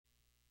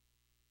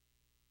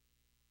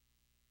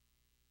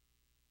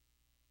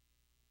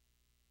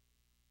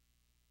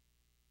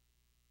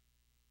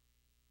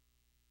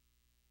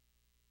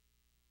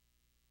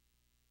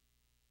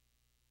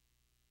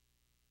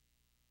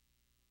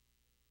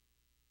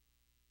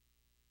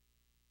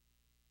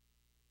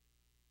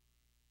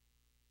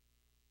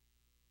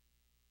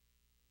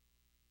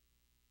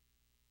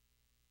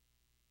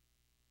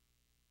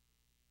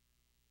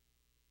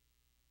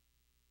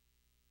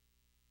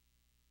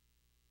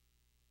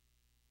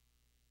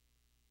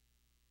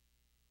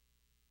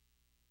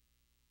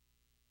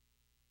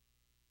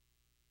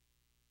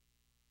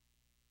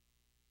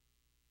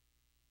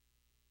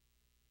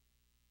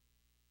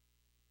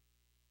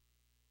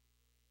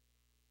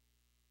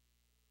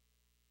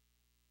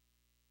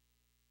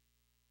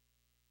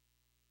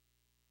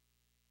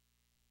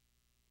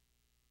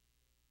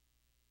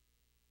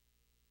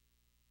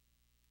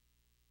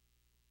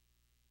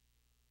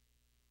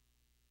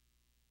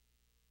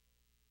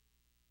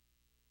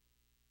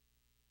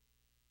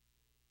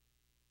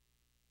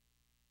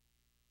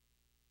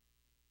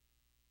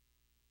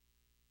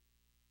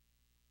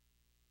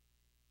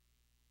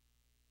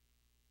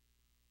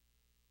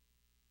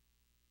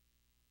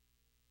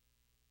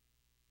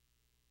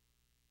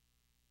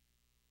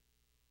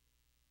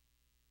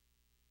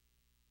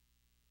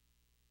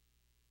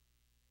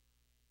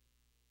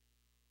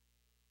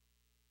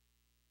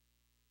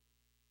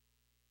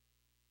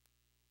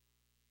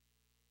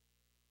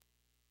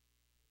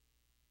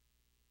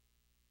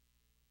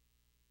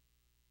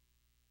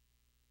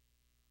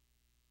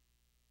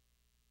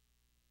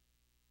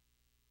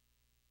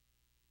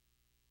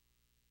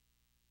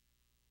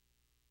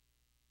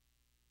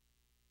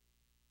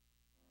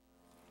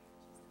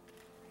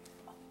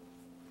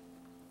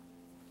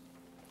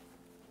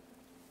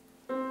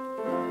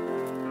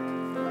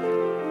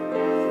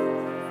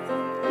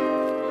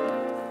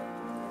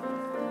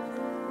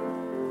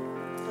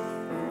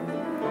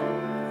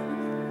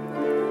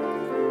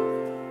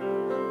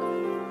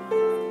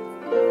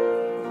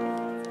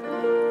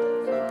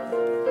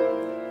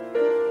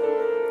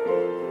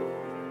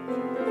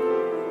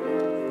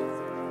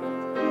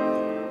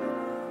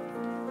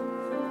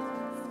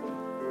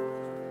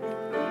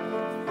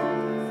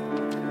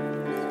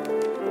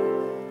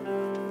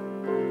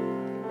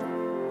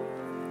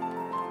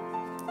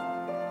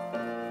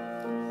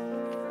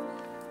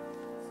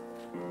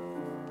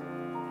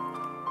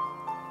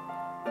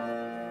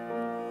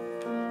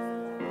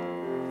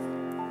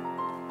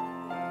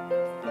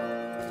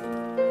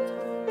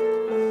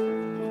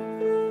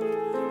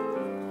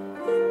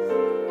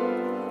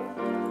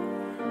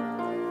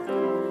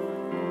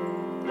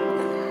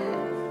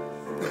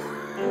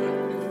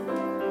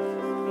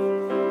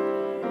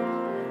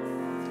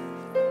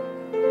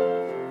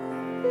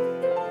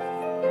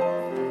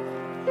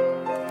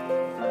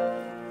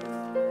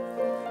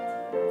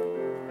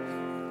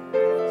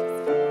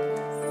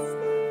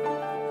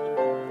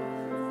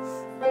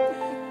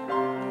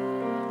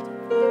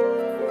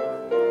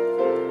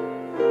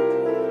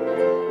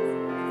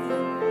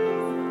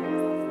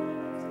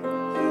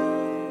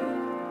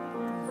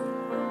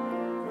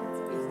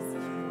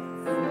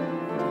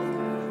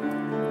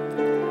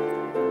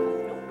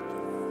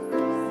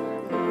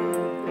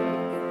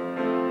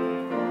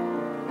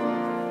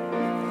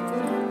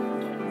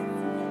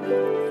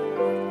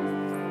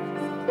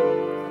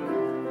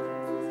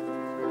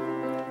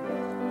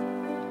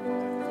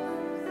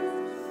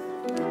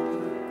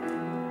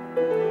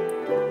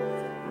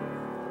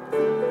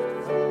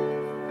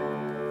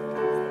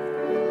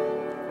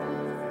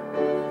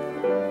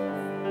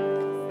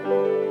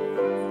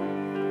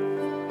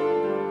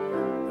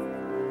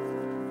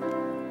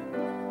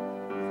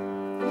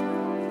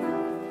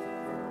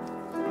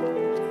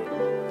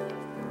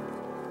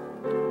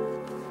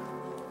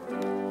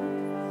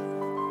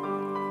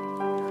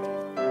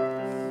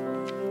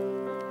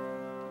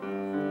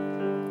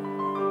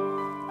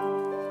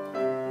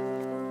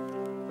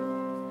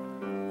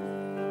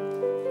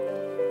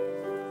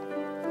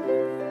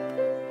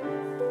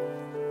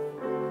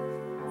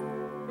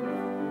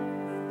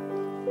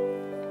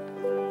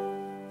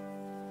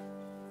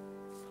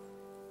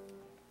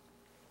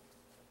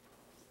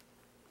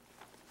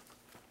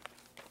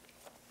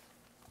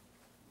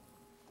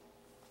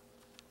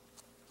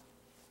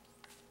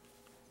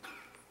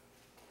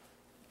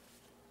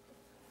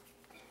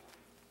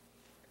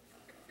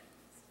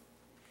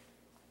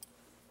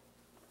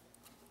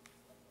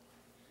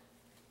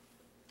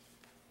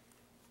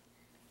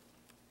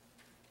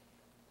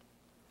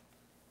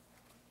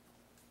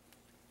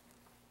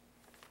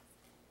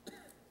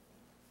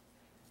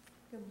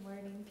Good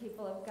morning,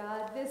 people of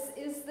God. This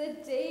is the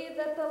day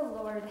that the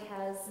Lord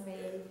has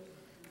made.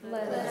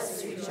 Let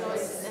us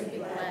rejoice and be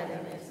glad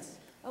in it.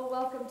 A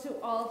welcome to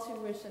all to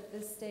worship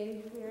this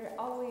day. We're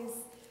always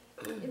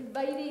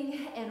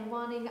inviting and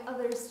wanting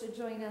others to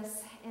join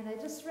us. And I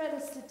just read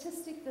a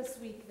statistic this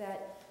week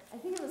that I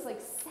think it was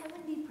like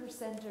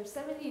 70% or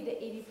 70 to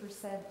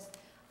 80%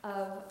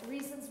 of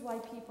reasons why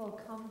people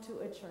come to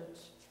a church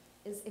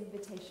is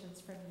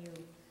invitations from you.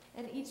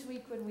 And each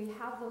week when we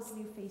have those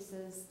new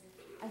faces,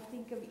 I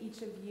think of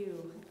each of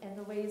you and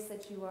the ways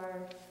that you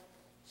are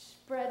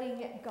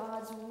spreading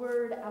God's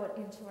word out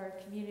into our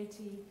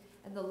community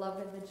and the love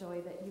and the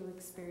joy that you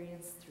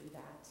experience through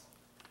that.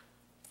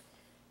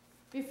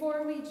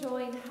 Before we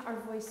join our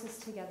voices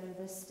together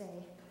this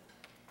day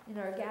in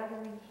our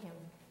gathering hymn,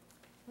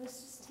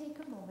 let's just take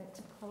a moment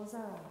to close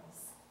our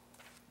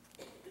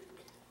eyes,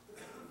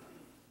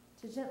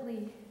 to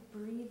gently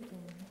breathe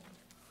in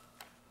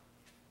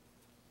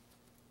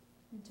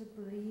and to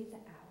breathe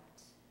out.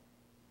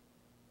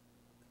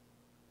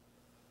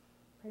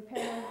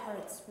 Prepare our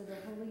hearts for the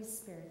Holy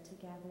Spirit to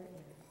gather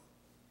in.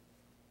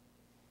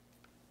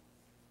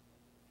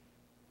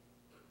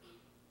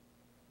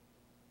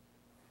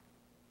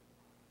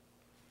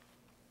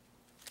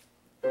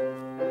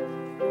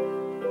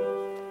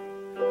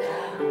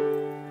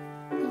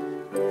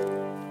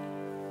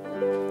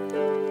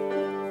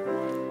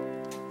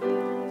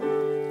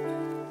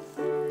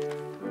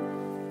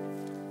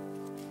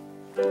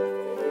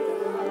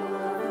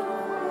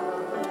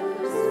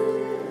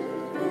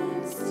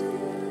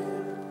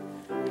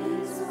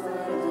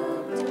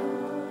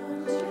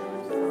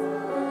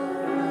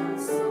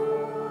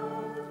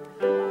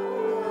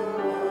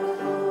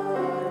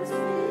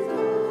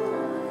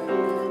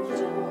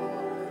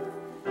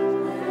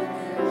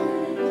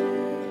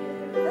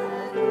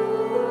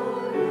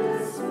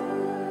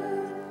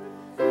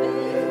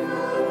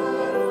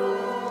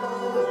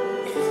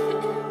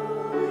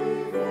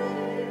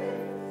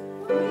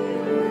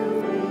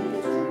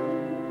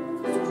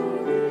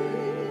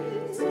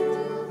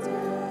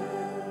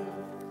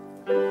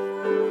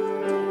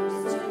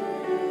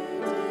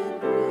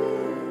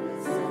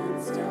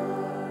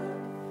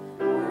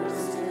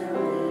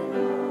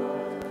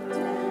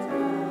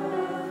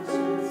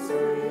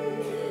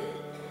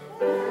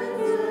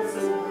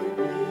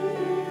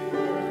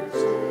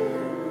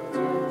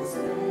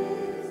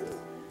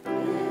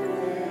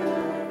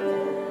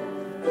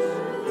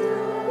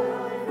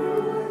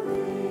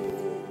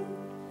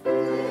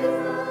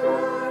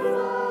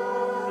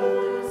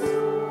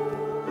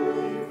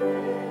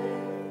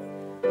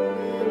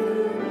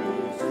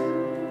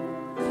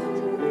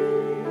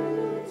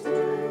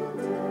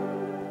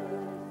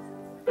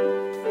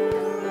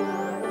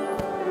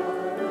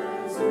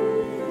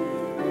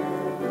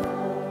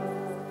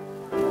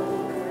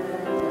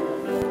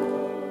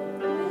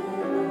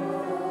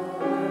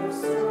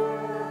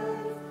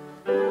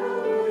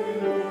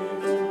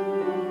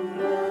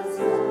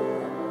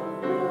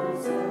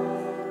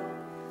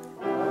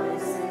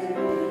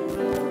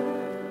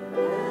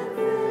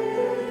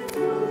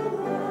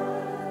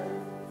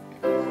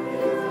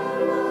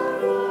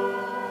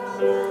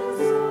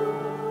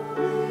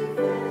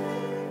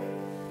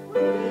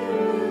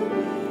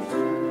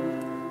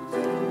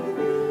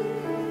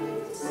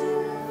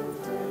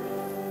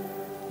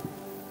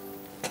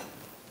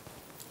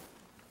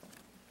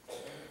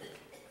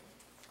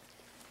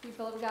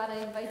 People of God, I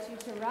invite you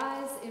to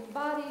rise in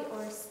body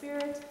or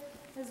spirit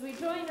as we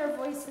join our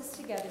voices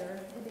together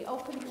in the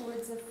opening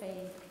words of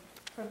faith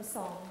from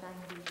Psalm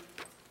 90.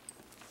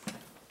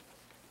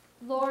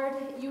 Lord,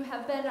 you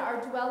have been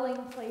our dwelling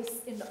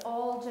place in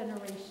all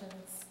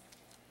generations.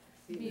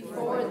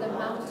 Before the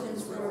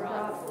mountains were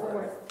brought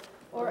forth,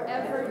 or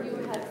ever you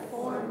had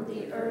formed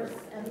the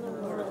earth and the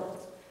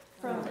world,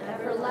 From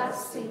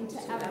everlasting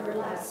to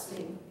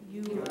everlasting,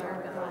 you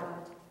are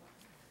God.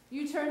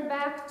 You turn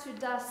back to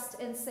dust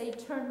and say,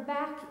 turn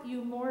back,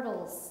 you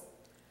mortals.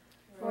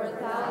 For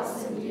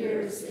 1,000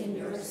 years in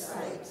your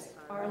sight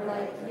are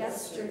like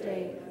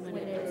yesterday when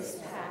it is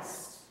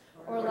past,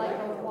 or like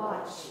a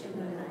watch in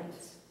the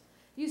night.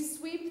 You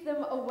sweep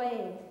them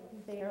away.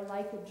 They are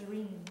like a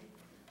dream,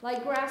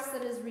 like grass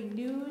that is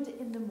renewed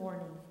in the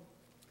morning.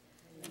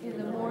 In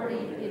the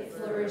morning it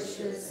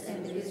flourishes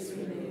and is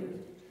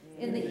renewed.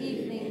 In the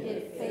evening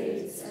it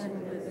fades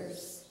and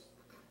withers.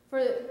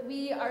 For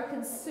we are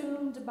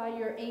consumed by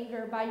your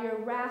anger, by your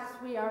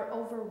wrath we are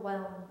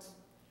overwhelmed.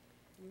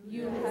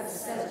 You have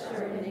set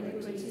your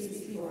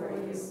iniquities before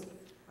you,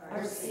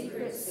 our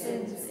secret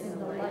sins in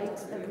the light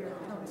of your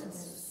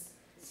countenance.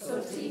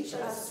 So teach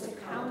us to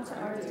count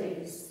our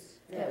days,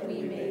 that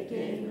we may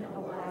gain a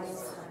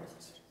wise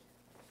heart.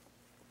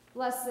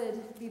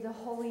 Blessed be the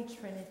Holy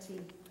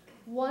Trinity,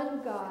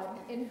 one God,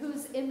 in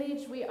whose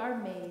image we are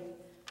made,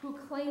 who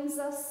claims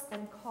us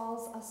and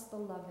calls us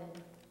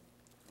beloved.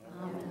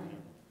 Amen.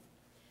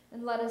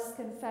 And let us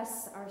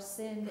confess our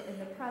sin in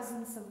the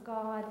presence of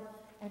God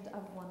and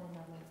of one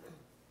another.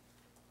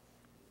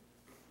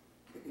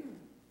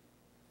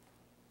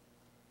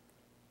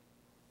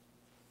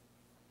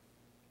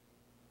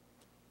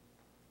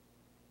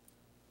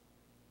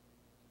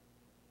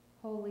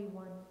 Holy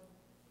One,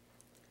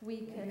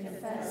 we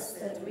confess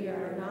that we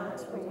are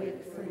not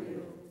awake for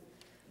you.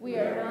 We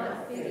are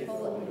not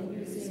faithful in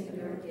using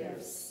your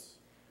gifts.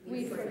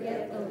 We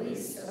forget the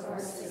least of our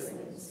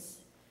siblings.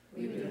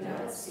 We do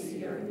not see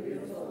your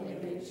beautiful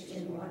image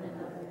in one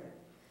another.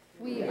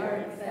 We are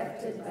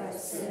infected by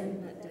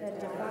sin that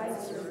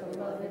divides your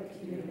beloved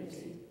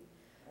community.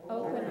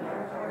 Open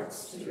our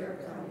hearts to your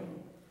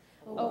coming.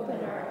 Open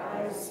our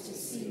eyes to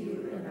see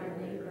you in our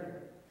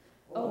neighbor.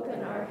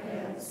 Open our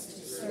hands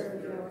to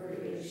serve your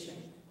creation.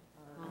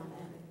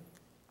 Amen.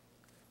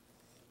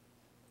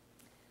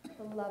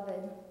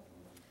 Beloved,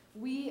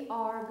 we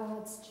are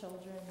God's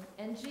children,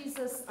 and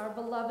Jesus, our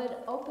beloved,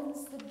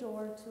 opens the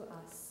door to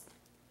us.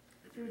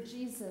 Through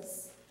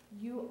Jesus,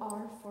 you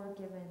are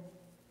forgiven.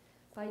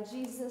 By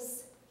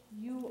Jesus,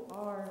 you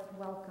are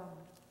welcome.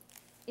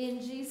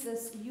 In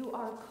Jesus, you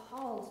are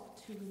called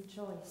to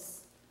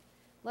rejoice.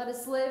 Let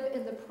us live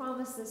in the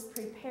promises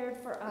prepared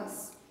for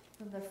us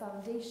from the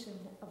foundation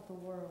of the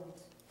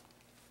world.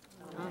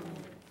 Amen.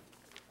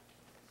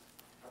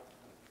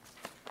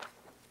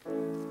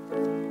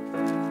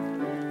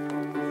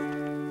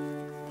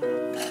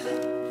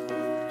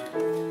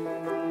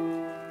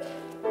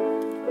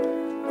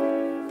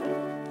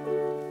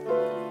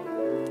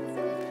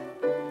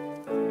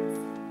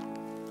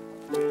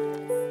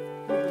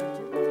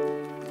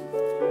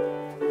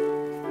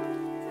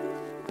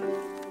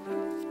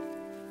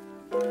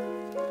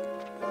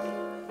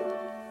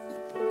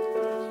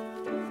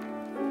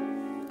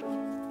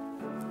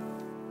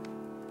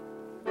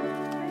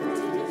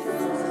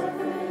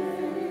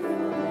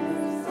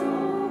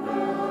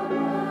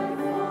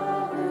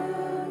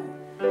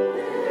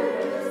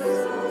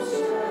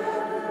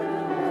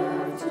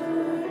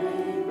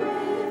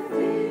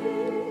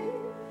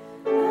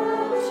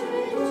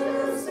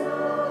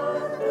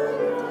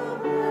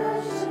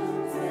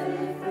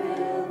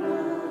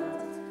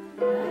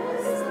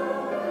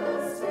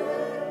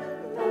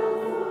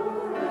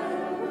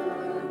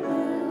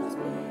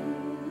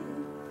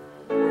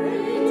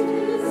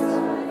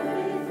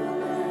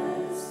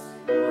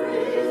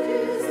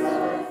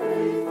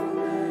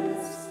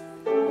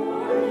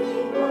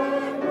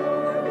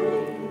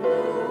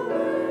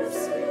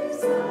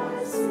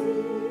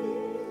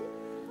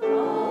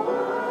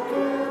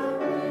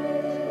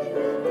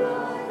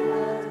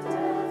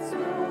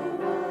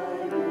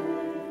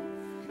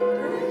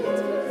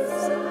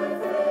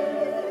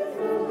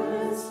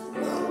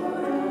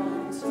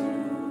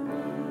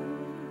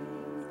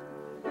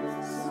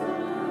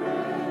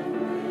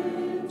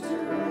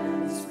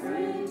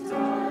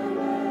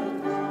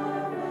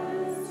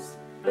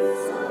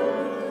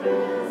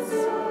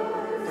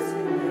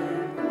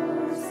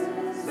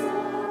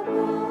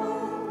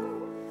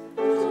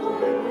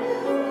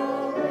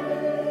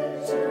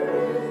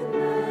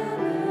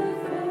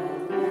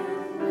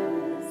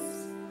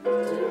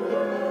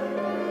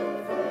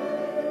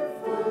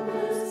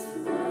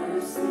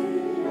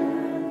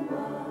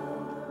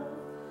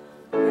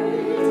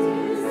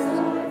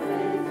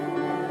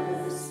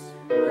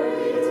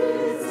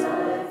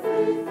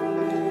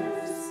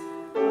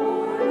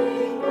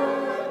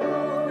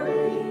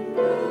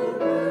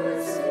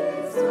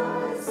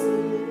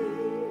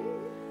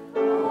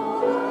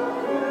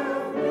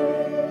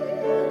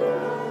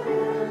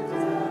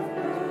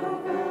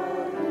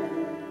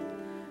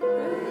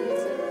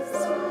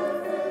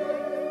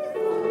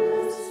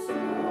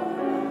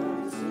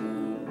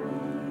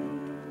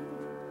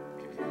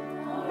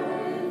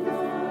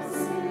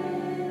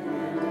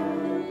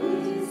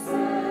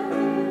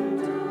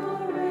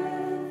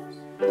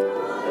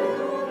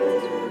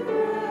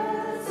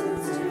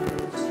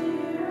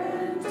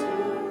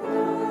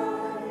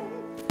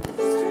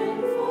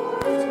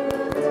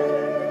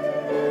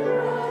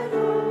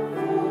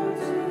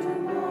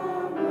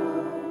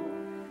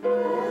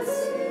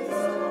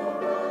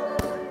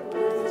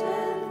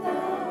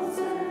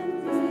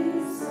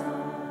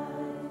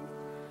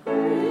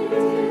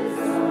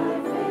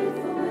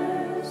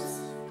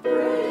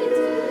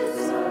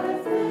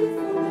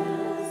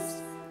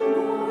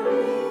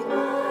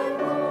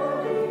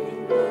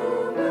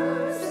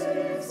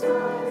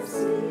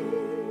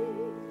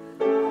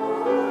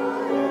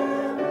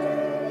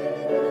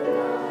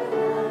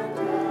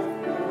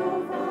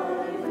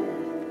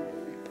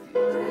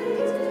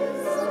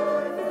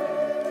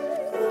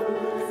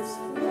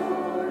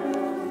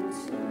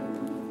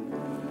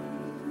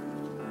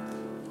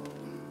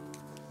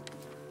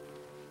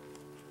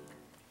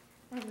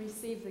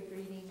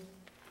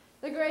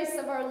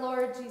 our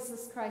Lord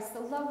Jesus Christ, the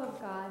love of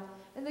God,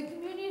 and the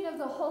communion of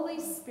the Holy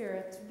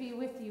Spirit be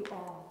with you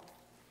all.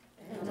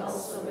 And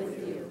also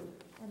with you.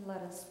 And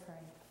let us pray.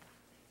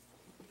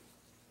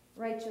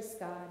 Righteous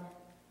God,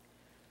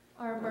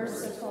 our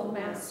merciful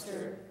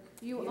Master,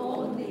 you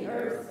own the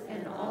earth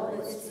and all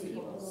its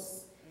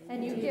peoples,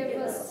 and you give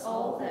us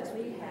all that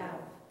we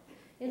have.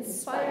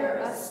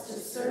 Inspire us to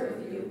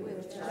serve you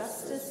with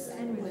justice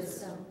and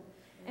wisdom,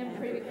 and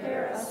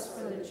prepare us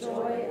for the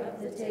joy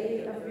of the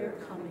day of your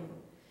coming.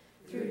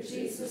 Through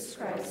Jesus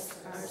Christ,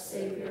 our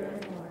Savior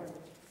and Lord.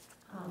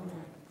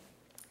 Amen.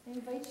 I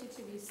invite you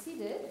to be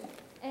seated,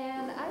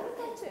 and I would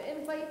like to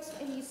invite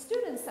any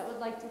students that would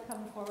like to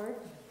come forward,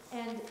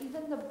 and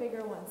even the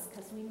bigger ones,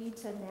 because we need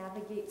to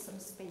navigate some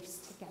space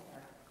together.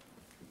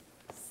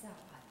 So,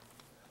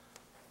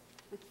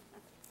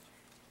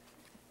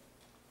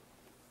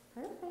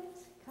 perfect.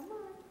 Come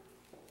on.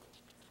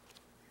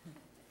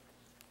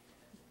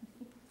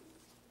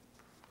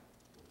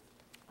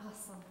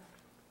 Awesome.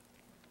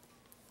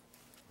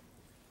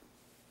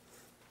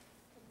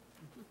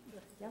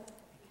 Yep,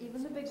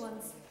 even the big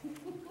ones.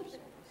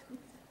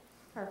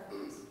 Perfect.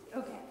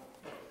 Okay.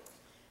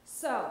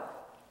 So,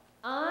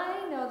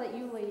 I know that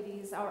you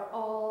ladies are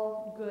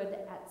all good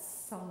at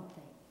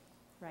something,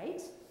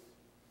 right?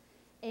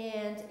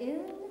 And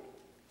in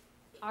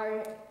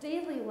our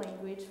daily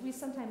language, we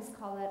sometimes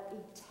call it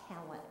a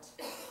talent,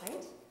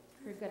 right?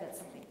 You're good at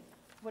something.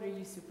 What are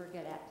you super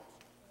good at?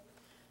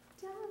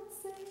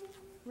 Dancing,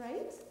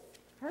 right?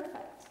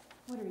 Perfect.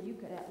 What are you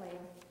good at, Leah?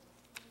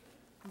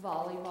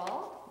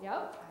 Volleyball.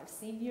 Yep, I've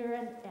seen you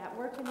at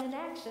work and in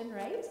action,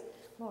 right?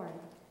 Lauren.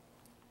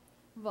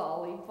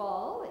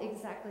 Volleyball,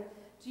 exactly.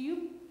 Do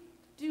you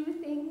do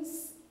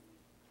things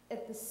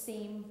at the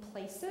same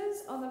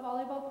places on the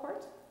volleyball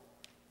court?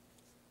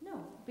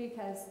 No,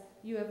 because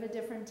you have a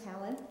different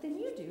talent than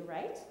you do,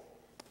 right?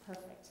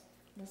 Perfect.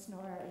 Miss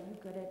Nora, are you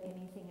good at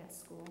anything at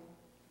school?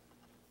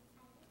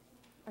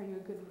 Are you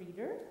a good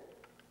reader?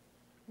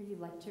 Or you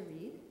like to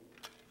read?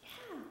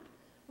 Yeah,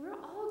 we're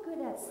all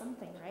good at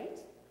something, right?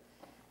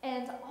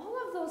 And all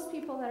of those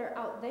people that are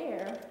out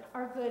there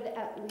are good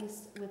at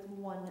least with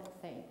one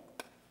thing.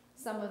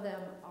 Some of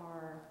them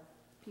are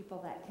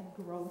people that can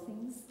grow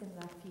things in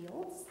the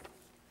fields.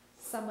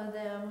 Some of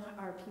them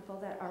are people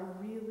that are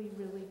really,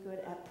 really good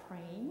at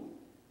praying.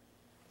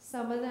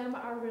 Some of them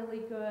are really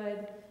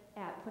good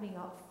at putting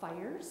out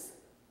fires.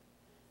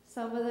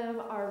 Some of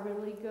them are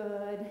really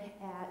good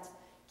at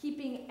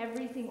keeping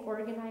everything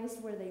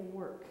organized where they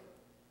work.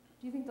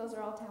 Do you think those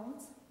are all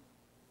talents?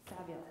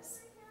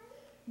 Fabulous.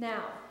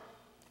 Now,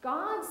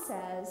 God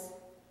says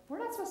we're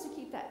not supposed to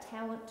keep that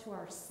talent to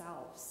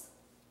ourselves.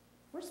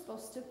 We're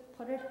supposed to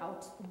put it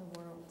out in the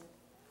world.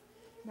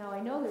 Now, I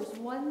know there's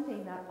one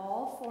thing that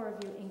all four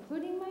of you,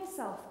 including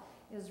myself,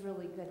 is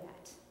really good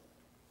at.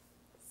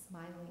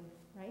 Smiling,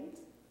 right?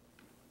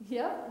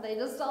 Yep, they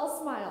just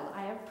all smiled.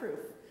 I have proof.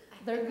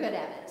 They're good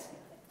at it.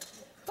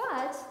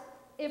 But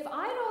if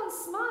I don't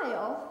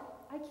smile,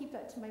 I keep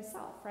that to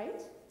myself,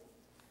 right?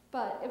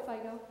 But if I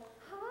go,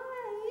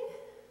 hi,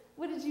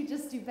 what did you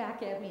just do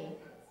back at me?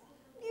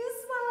 You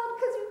smiled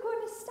because you're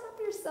going to stop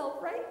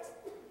yourself, right?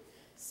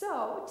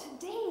 So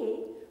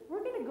today,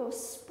 we're going to go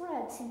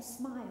spread some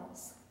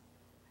smiles.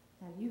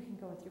 Now you can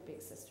go with your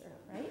big sister,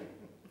 right?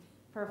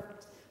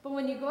 Perfect. But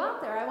when you go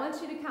out there, I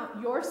want you to count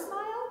your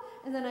smile,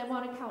 and then I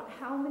want to count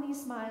how many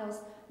smiles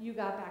you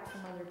got back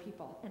from other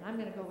people. And I'm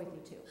going to go with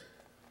you too.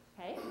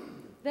 Okay?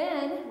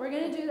 Then we're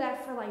going to do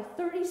that for like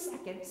 30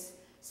 seconds.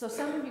 So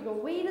some of you go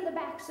way to the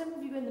back, some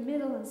of you in the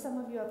middle, and some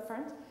of you up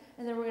front.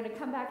 And then we're going to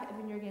come back, and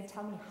then you're going to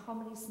tell me how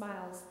many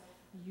smiles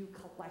you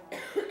collected.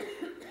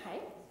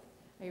 Okay?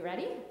 Are you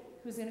ready?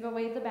 Who's going to go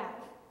way to the back?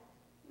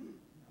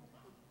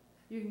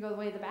 You can go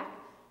way to the back.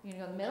 You're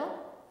going to go in the middle.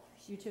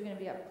 You two are going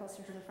to be up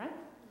closer to the front.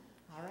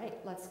 All right,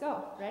 let's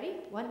go. Ready?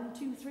 1,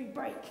 2, 3,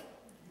 break.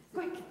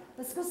 Quick,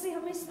 let's go see how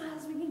many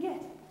smiles we can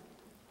get.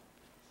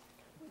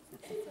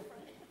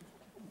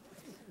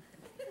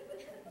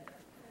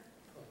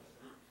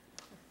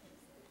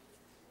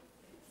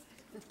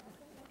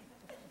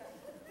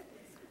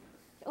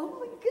 Oh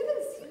my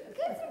goodness, you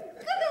guys are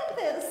good at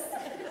this.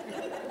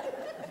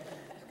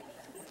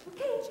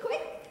 Okay,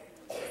 quick.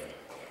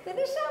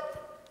 Finish up.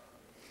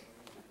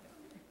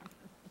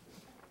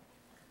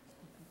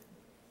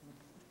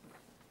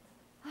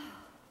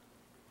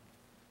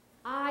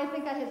 I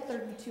think I had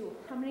 32.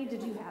 How many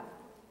did you have?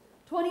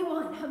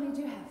 21. How many did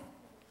you have?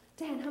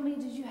 10. How many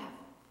did you have?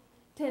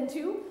 10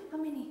 too? How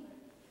many?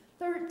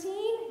 13?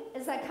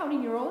 Is that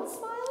counting your own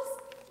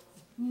smiles?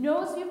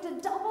 No, so you have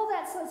to double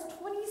that, so it's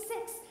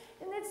 26.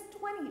 And it's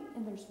 20.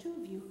 And there's 2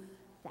 of you.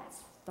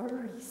 That's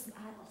 30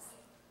 smiles.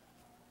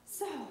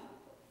 So,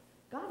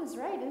 God is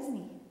right, isn't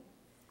he?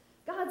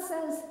 God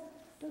says,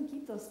 don't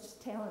keep those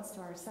talents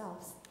to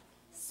ourselves.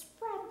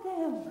 Spread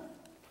them.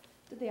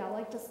 Did they all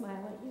like to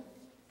smile at you?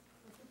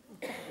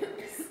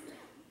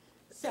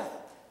 So,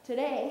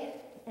 today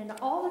and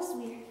all this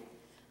week,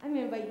 I'm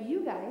going to invite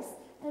you guys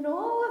and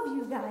all of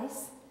you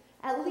guys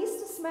at least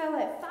to smile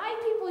at 5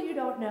 people you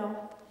don't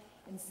know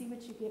and see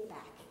what you get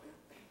back.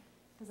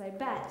 because I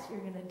bet you're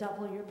going to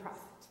double your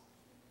profit.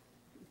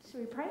 Should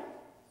we pray?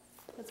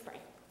 Let's pray.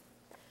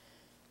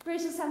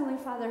 Gracious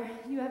Heavenly Father,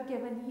 you have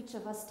given each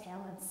of us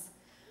talents,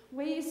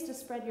 ways to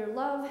spread your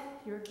love,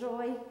 your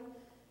joy,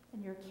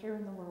 and your care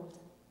in the world.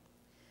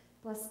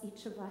 Bless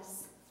each of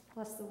us.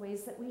 Bless the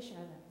ways that we share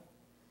them.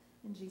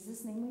 In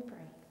Jesus' name we pray.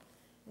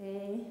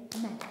 Amen.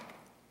 Thanks.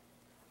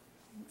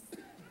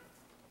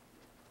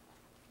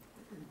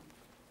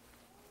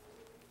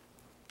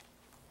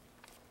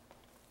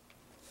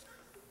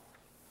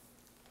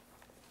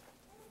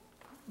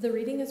 The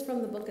reading is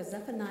from the book of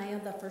Zephaniah,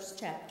 the first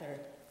chapter.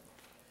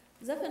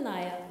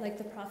 Zephaniah, like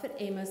the prophet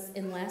Amos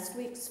in last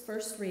week's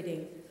first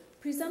reading,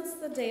 presents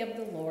the day of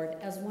the Lord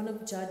as one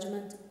of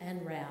judgment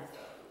and wrath.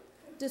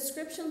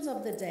 Descriptions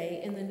of the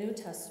day in the New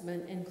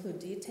Testament include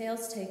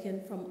details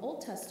taken from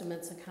Old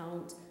Testament's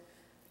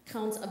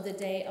accounts of the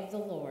day of the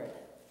Lord,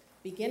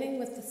 beginning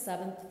with the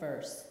 7th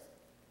verse.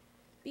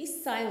 Be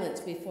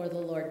silent before the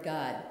Lord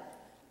God,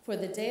 for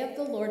the day of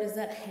the Lord is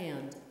at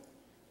hand.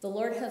 The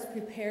Lord has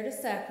prepared a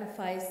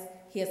sacrifice.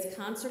 He has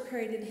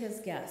consecrated his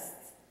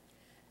guests.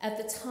 At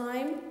the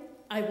time,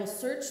 I will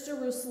search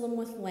Jerusalem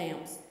with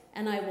lamps,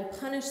 and I will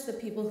punish the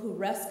people who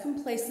rest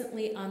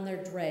complacently on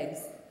their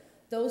dregs,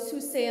 those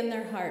who say in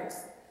their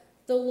hearts,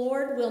 the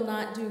Lord will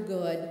not do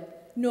good,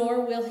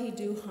 nor will he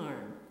do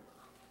harm.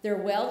 Their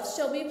wealth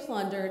shall be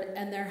plundered,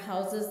 and their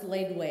houses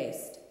laid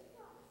waste.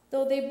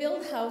 Though they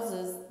build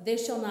houses, they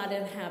shall not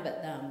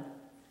inhabit them.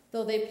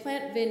 Though they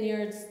plant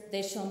vineyards,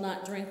 they shall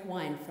not drink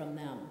wine from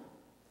them.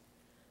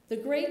 The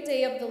great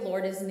day of the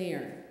Lord is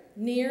near,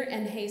 near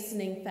and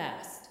hastening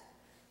fast.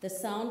 The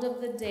sound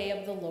of the day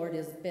of the Lord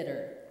is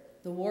bitter.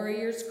 The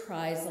warrior's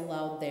cries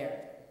aloud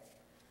there.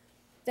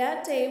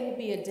 That day will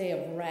be a day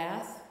of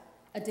wrath,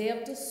 a day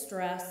of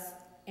distress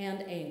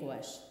and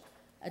anguish,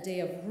 a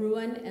day of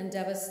ruin and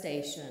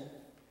devastation,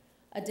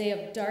 a day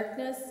of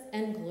darkness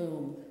and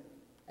gloom,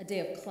 a day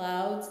of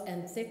clouds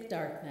and thick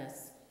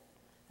darkness,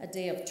 a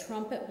day of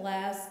trumpet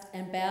blast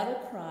and battle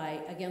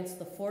cry against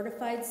the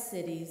fortified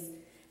cities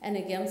and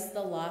against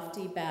the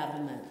lofty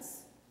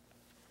battlements.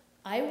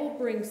 I will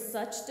bring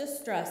such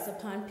distress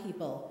upon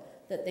people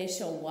that they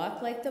shall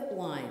walk like the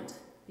blind,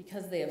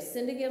 because they have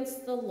sinned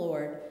against the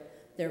Lord.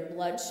 Their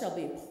blood shall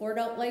be poured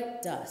out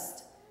like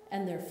dust,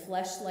 and their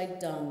flesh like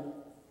dung.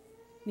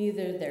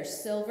 Neither their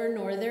silver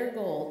nor their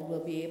gold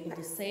will be able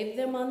to save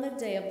them on the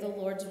day of the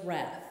Lord's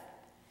wrath.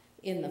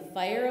 In the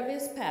fire of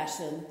his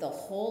passion, the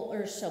whole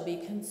earth shall be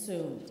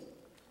consumed.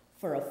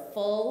 For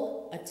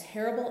a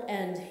terrible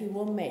end he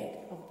will make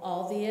of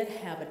all the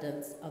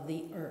inhabitants of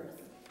the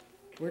earth.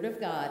 Word of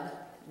God,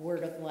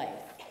 word of life.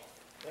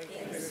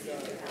 Thanks be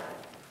to God.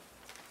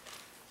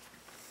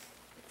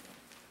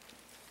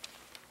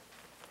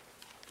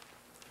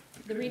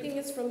 The reading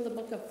is from the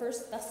book of 1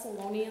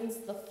 Thessalonians,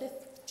 the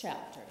 5th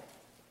chapter.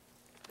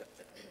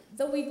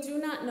 Though we do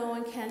not know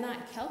and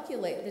cannot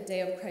calculate the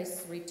day of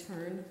Christ's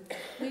return,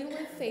 we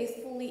live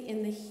faithfully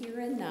in the here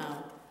and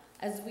now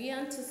as we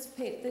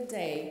anticipate the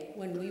day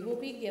when we will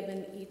be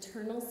given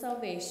eternal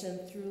salvation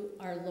through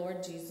our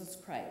Lord Jesus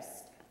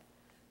Christ.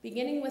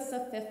 Beginning with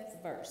the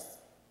 5th verse.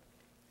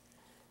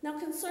 Now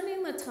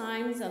concerning the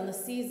times and the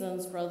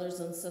seasons, brothers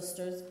and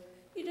sisters,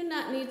 you do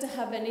not need to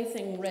have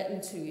anything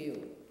written to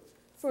you.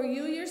 For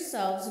you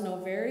yourselves know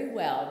very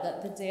well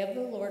that the day of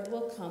the Lord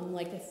will come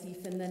like a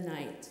thief in the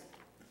night.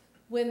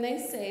 When they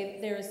say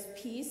there is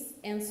peace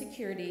and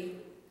security,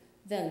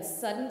 then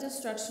sudden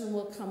destruction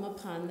will come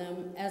upon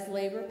them as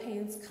labor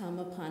pains come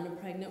upon a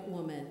pregnant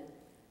woman,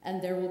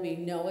 and there will be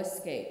no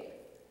escape.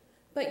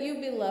 But you,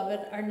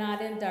 beloved, are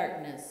not in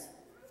darkness,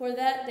 for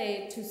that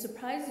day to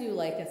surprise you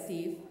like a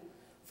thief,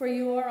 for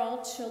you are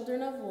all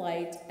children of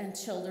light and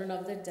children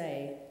of the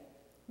day.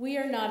 We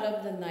are not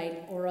of the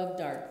night or of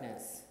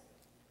darkness.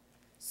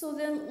 So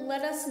then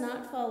let us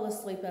not fall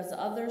asleep as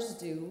others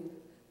do,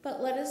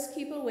 but let us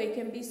keep awake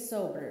and be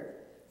sober.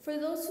 For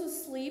those who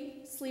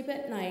sleep, sleep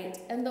at night,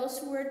 and those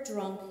who are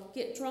drunk,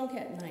 get drunk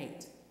at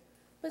night.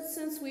 But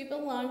since we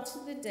belong to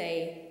the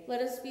day, let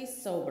us be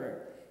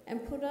sober,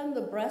 and put on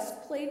the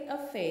breastplate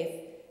of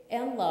faith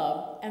and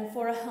love, and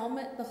for a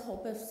helmet the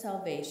hope of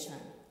salvation.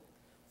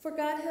 For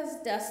God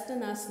has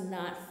destined us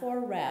not for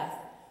wrath,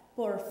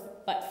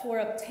 but for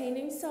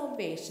obtaining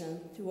salvation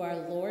through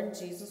our Lord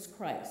Jesus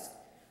Christ,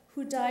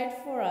 who died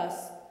for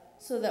us,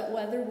 so that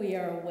whether we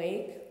are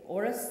awake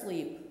or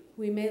asleep,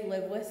 we may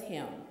live with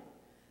him.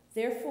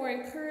 Therefore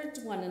encourage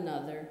one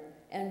another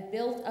and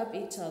build up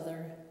each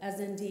other, as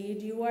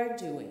indeed you are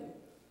doing.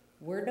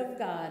 Word of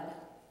God,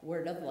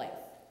 word of life.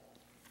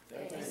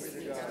 Thanks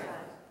be to God.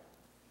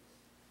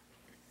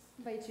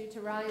 I invite you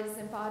to rise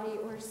in body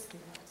or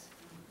spirit.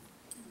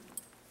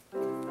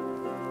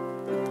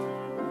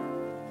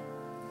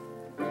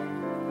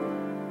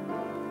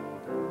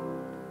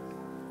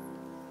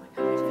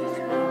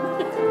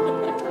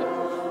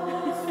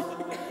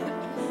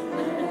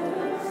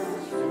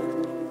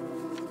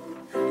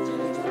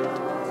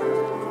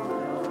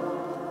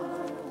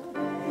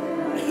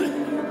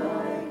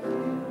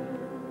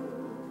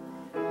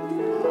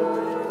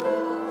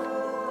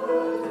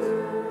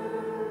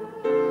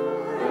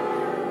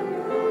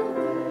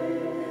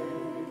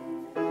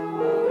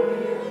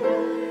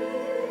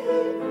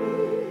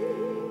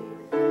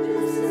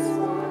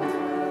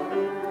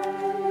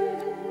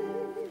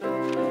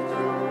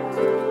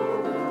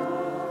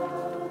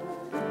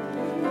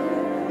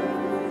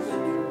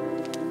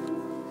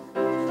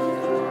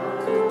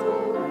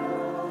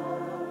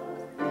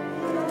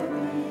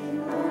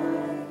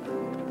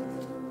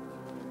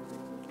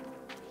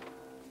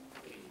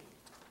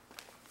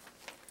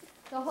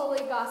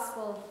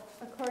 Gospel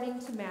according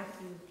to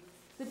Matthew,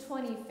 the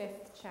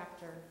 25th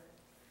chapter.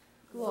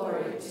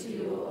 Glory to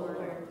you, O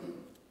Lord.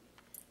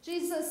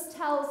 Jesus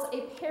tells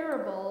a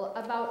parable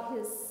about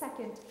his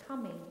second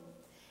coming,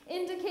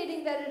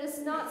 indicating that it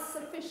is not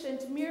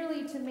sufficient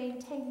merely to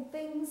maintain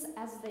things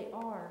as they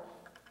are.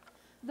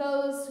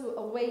 Those who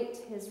await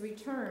his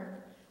return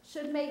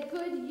should make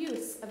good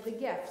use of the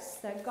gifts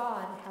that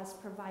God has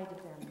provided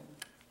them.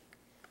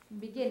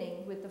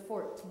 Beginning with the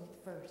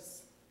 14th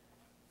verse.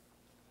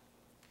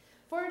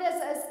 For it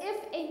is as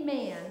if a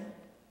man,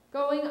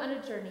 going on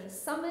a journey,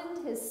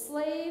 summoned his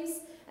slaves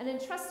and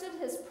entrusted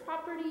his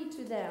property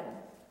to them.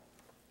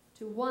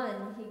 To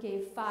one he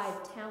gave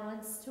 5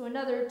 talents, to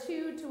another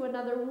 2, to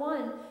another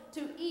 1,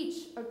 to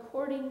each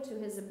according to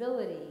his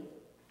ability.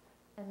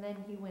 And then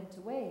he went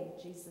away,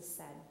 Jesus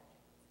said.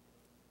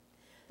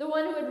 The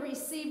one who had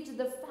received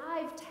the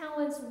 5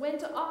 talents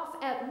went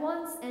off at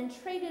once and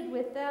traded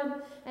with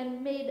them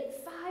and made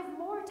 5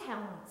 more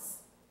talents.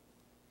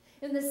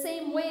 In the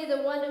same way,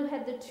 the one who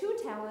had the 2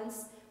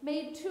 talents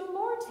made 2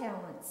 more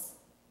talents.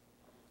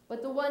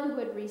 But the one who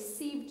had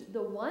received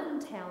the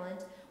 1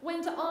 talent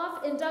went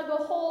off and dug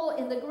a hole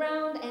in the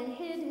ground and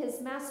hid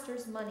his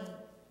master's money.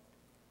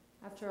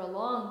 After a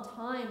long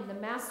time, the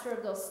master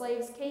of those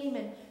slaves came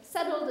and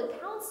settled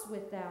accounts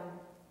with them.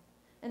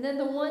 And then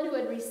the one who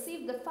had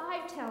received the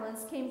 5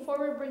 talents came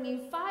forward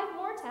bringing 5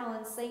 more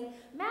talents, saying,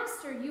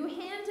 Master, you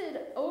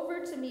handed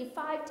over to me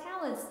 5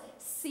 talents.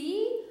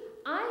 See,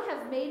 I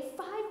have made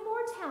 5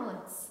 more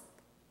talents.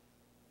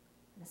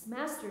 And his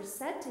master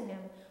said to him,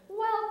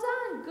 Well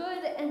done,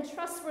 good and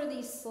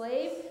trustworthy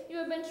slave. You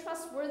have been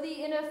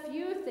trustworthy in a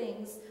few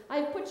things. I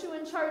have put you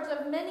in charge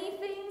of many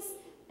things.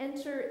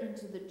 Enter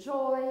into the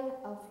joy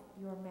of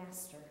your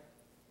master.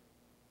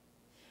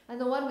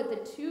 And the one with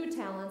the 2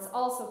 talents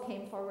also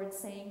came forward,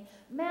 saying,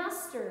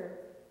 Master,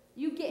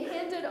 you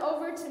handed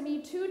over to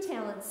me 2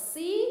 talents.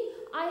 See,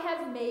 I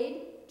have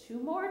made 2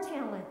 more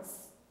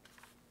talents.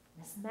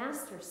 And his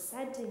master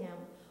said to him,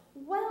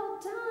 Well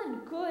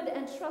done, good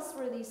and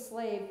trustworthy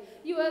slave.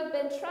 You have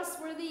been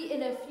trustworthy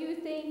in a few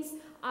things.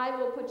 I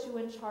will put you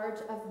in charge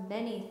of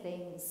many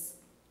things.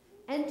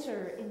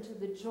 Enter into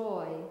the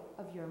joy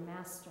of your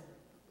master.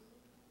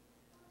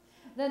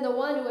 Then the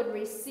one who had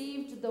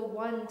received the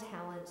 1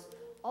 talent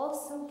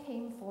also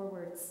came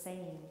forward,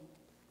 saying,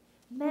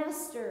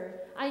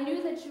 Master, I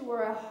knew that you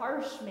were a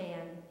harsh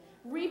man,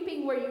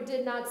 reaping where you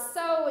did not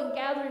sow and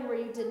gathering where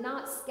you did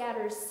not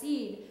scatter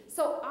seed.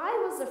 So I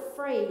was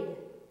afraid,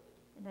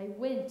 and I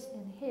went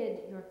and hid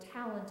your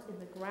talent in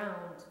the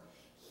ground.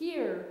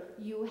 Here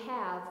you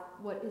have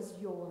what is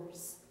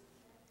yours.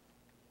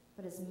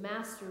 But his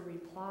master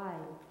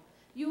replied,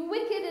 You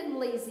wicked and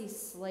lazy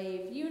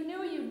slave, you knew,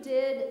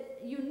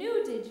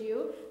 did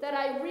you, that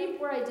I reap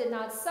where I did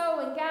not sow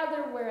and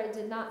gather where I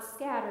did not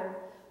scatter?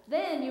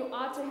 Then you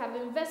ought to have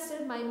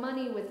invested my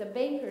money with the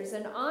bankers,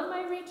 and on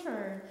my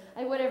return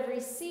I would have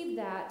received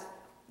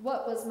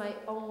what was my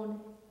own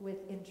with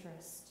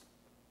interest.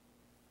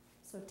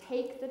 So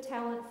take the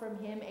talent from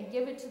him and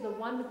give it to the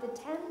one with the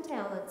 10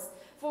 talents,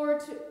 for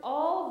to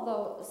all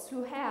those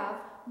who have,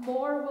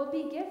 more will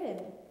be given,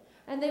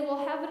 and they will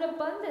have an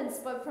abundance,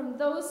 but from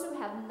those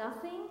who have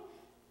nothing,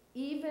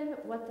 even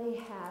what they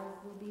have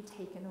will be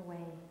taken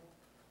away.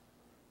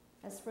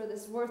 As for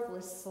this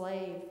worthless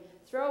slave,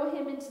 throw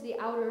him into the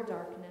outer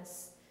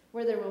darkness,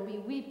 where there will be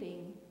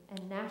weeping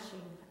and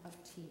gnashing of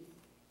teeth.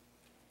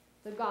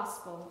 The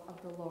Gospel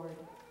of the Lord.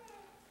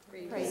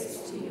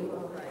 Praise to you,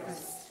 O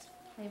Christ.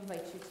 I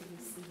invite you to be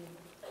seated.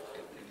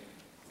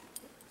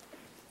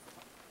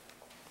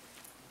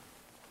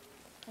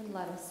 And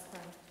let us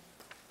pray.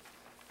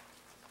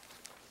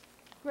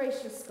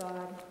 Gracious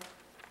God,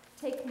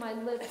 take my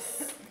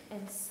lips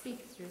and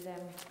speak through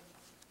them.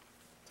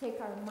 Take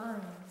our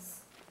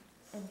minds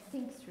and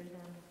think through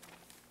them.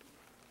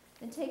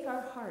 And take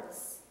our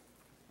hearts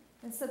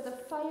and set the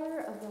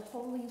fire of the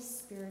Holy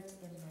Spirit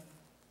in them.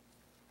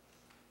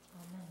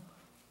 Amen.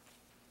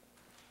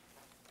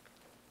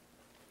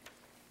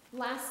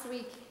 Last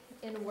week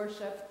in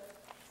worship,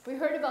 we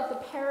heard about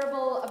the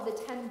parable of the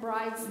 10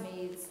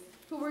 bridesmaids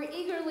who were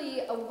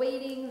eagerly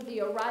awaiting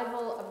the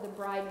arrival of the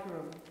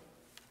bridegroom.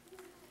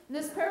 And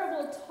this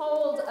parable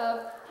told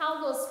of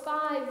how those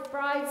 5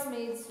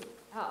 bridesmaids,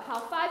 how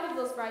 5 of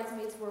those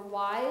bridesmaids were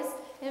wise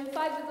and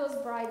 5 of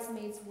those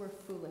bridesmaids were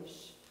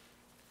foolish.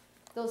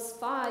 Those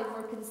 5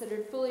 were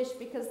considered foolish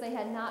because they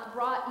had not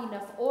brought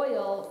enough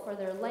oil for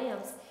their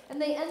lamps, and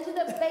they ended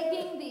up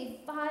begging the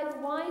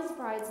 5 wise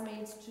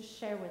bridesmaids to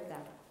share with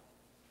them.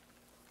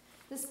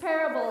 This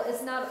parable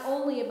is not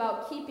only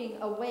about keeping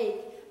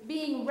awake,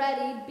 being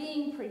ready,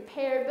 being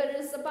prepared, but it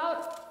is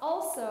about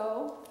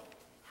also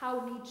how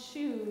we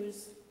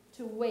choose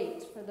to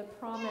wait for the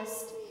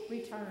promised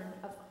return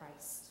of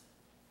Christ,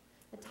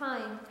 a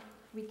time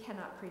we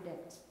cannot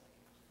predict.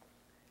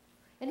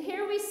 And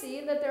here we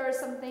see that there are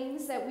some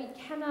things that we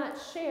cannot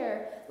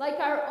share, like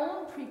our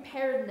own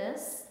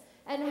preparedness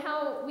and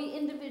how we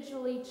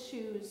individually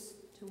choose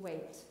to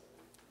wait.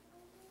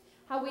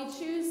 How we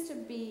choose to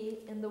be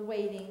in the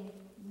waiting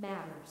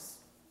matters.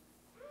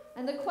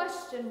 And the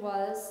question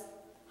was,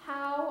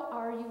 how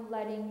are you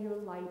letting your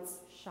lights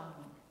shine?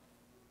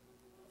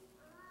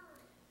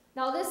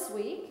 Now this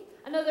week,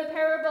 another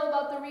parable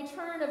about the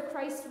return of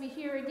Christ, we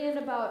hear again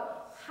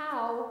about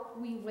how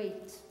we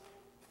wait.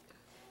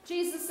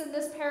 Jesus in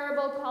this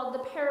parable, called the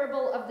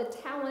parable of the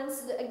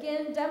talents,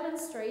 again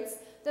demonstrates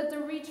that the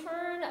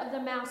return of the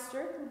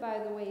master, who by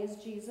the way is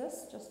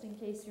Jesus, just in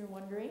case you're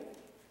wondering,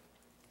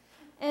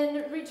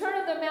 and return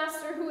of the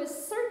master who is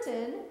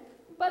certain,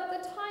 but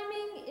the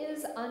timing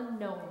is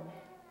unknown.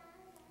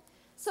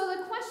 So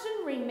the question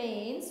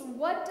remains,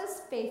 what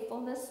does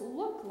faithfulness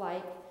look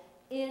like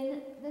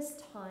in this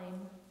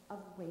time of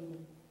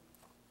waiting?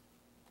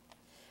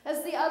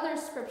 As the other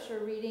scripture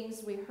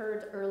readings we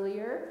heard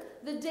earlier,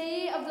 the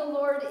day of the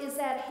Lord is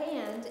at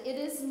hand. It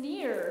is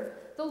near.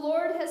 The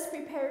Lord has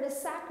prepared a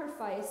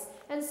sacrifice.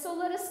 And so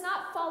let us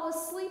not fall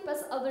asleep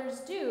as others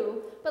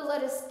do, but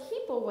let us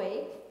keep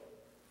awake.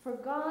 For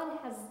God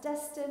has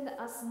destined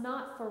us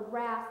not for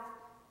wrath,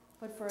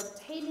 but for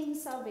obtaining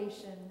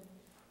salvation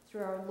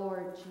through our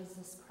Lord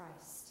Jesus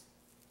Christ.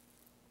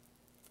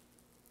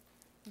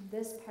 In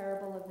this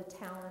parable of the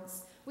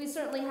talents, we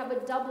certainly have a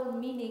double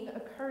meaning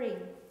occurring.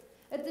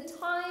 At the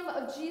time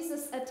of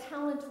Jesus, a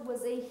talent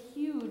was a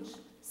huge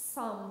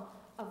sum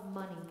of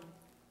money.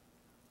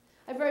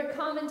 I've read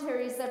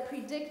commentaries that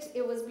predict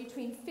it was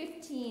between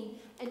 15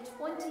 and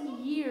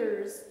 20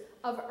 years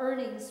of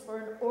earnings for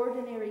an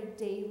ordinary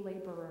day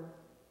laborer.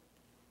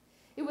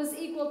 It was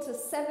equal to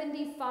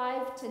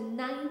 75 to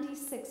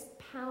 96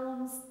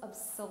 pounds of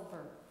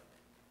silver.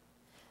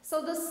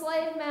 So the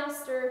slave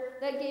master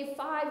that gave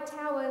 5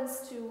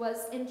 talents to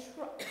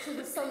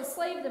so the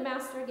slave the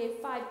master gave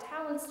 5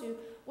 talents to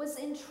was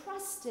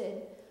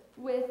entrusted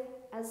with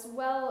as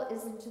well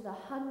as into the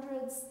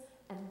hundreds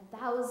and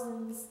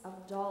thousands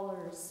of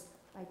dollars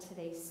by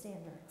today's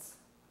standards.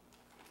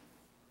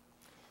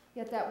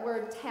 Yet that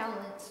word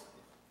talent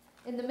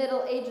in the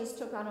Middle Ages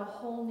took on a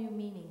whole new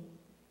meaning.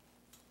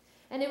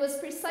 And it was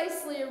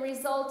precisely a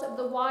result of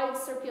the wide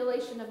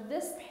circulation of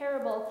this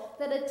parable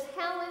that a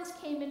talent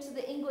came into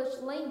the English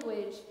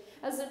language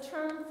as a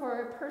term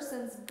for a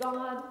person's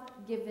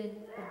God-given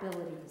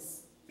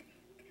abilities.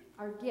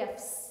 Our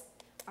gifts,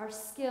 our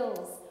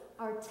skills,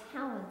 our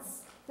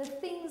talents, the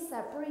things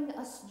that bring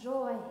us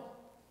joy.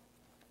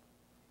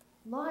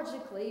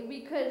 Logically,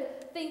 we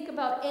could think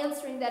about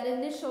answering that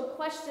initial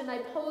question I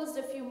posed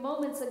a few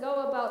moments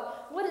ago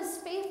about what does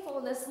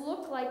faithfulness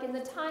look like in the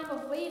time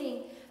of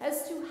waiting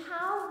as to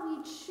how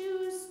we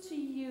choose to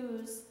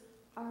use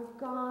our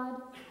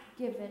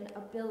God-given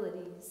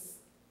abilities,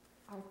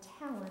 our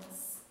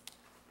talents,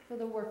 for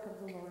the work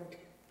of the Lord.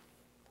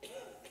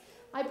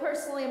 I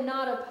personally am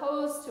not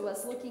opposed to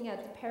us looking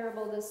at the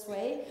parable this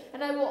way,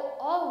 and I will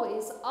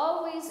always,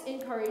 always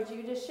encourage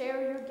you to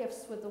share your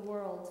gifts with the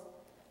world.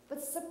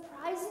 But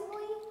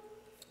surprisingly,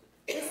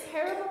 this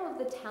parable of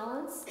the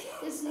talents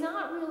is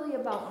not really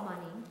about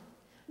money,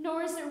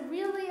 nor is it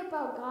really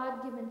about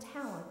God-given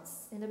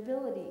talents and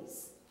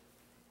abilities.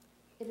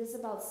 It is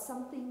about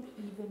something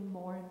even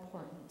more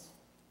important.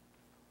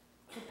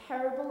 The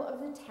parable of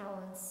the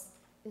talents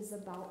is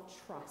about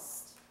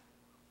trust.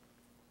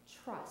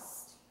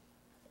 Trust.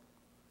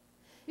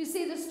 You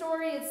see, the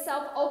story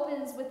itself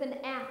opens with an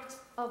act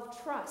of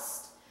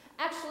trust.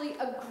 Actually,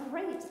 a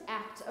great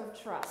act of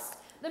trust.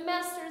 The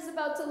master is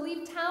about to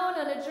leave town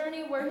on a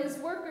journey where his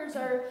workers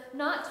are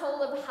not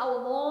told of how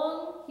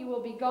long he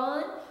will be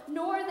gone,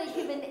 nor are they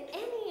given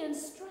any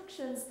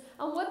instructions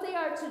on what they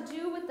are to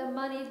do with the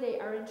money they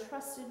are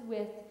entrusted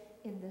with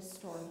in this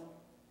story.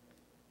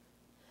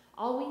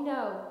 All we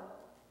know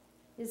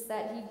is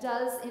that he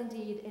does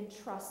indeed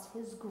entrust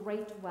his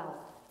great wealth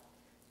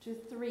to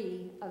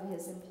 3 of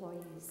his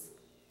employees.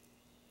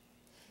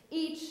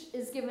 Each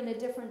is given a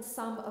different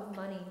sum of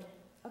money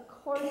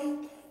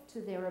according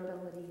to their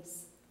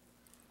abilities.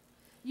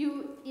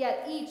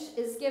 Yet each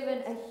is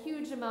given a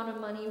huge amount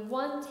of money,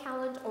 1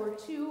 talent or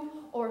 2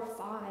 or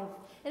 5.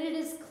 And it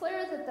is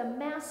clear that the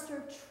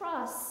master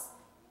trusts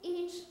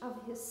each of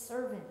his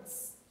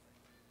servants.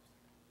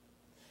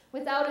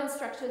 Without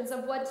instructions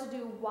of what to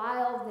do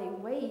while they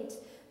wait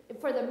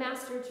for the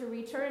master to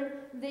return,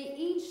 they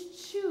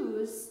each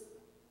choose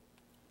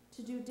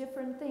to do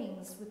different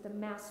things with the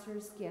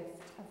master's gift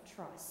of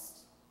trust.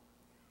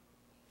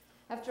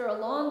 After a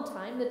long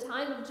time, the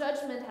time of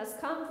judgment has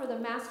come, for the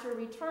master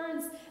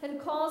returns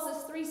and calls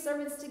his 3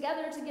 servants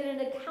together to get an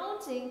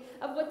accounting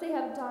of what they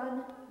have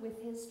done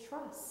with his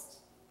trust.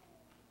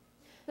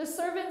 The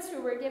servants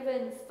who were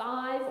given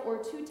 5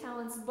 or 2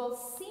 talents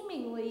both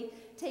seemingly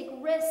take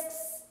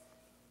risks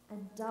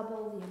and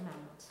double the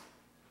amount.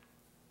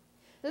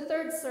 The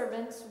 3rd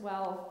servant,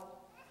 well,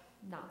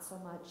 not so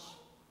much.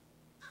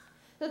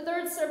 The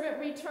 3rd servant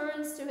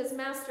returns to his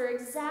master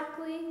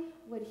exactly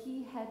what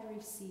he had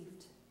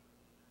received.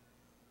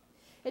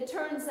 It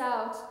turns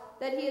out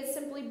that he had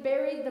simply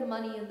buried the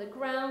money in the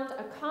ground,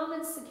 a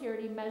common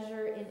security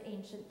measure in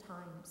ancient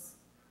times.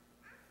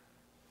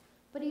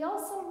 But he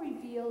also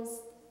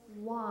reveals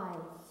why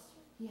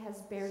he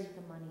has buried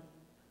the money.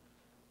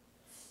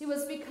 It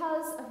was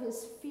because of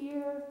his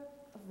fear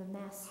of the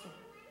master.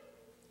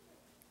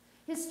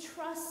 His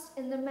trust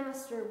in the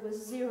master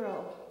was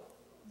zero,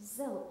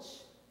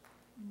 zilch,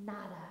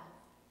 nada.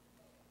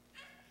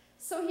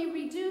 So he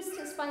reduced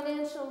his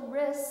financial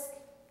risk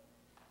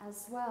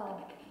as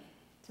well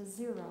to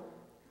zero.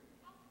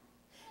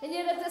 And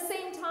yet at the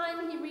same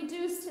time, he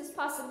reduced his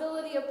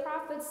possibility of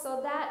profit so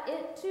that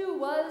it too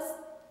was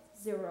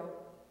zero.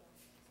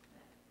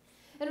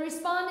 In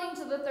responding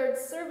to the third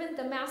servant,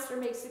 the master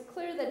makes it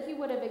clear that he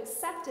would have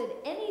accepted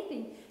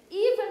anything,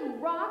 even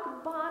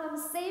rock bottom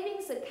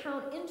savings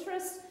account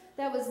interest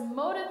that was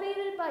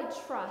motivated by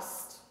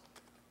trust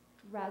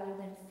rather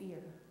than fear.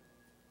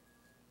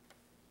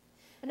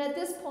 And at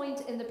this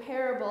point in the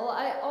parable,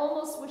 I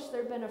almost wish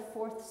there'd been a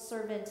fourth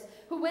servant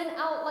who went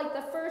out like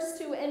the first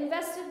two,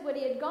 invested what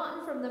he had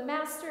gotten from the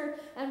master,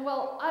 and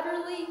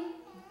utterly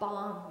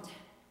bombed.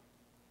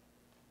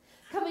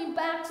 Coming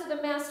back to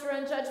the master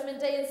on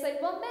Judgment Day and saying,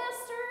 well,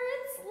 master,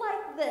 it's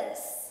like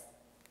this.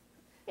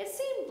 It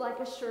seemed like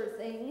a sure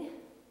thing.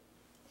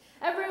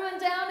 Everyone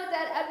down at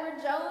that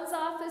Edward Jones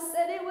office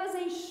said it was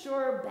a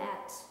sure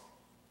bet.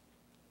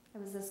 I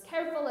was as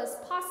careful as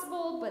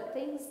possible, but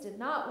things did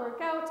not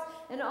work out,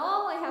 and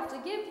all I have to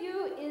give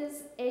you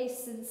is a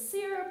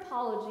sincere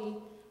apology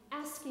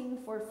asking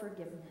for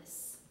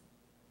forgiveness.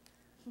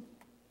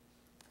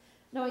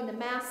 Knowing the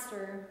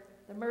master,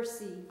 the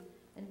mercy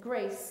and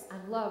grace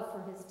and love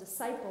for his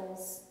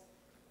disciples,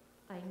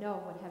 I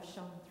know would have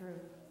shone through.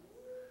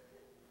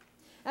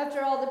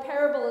 After all, the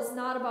parable is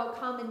not about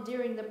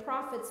commandeering the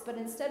prophets, but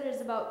instead it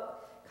is about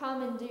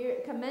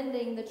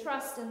commending the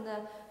trust and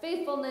the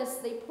faithfulness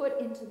they put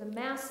into the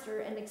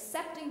master and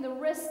accepting the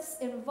risks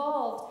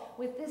involved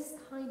with this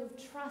kind of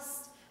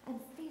trust and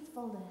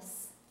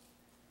faithfulness.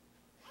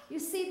 You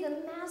see,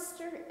 the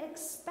master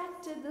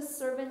expected the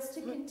servants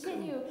to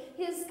continue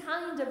his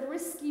kind of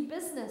risky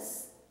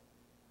business.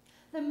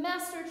 The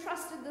master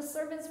trusted the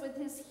servants with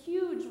his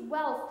huge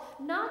wealth,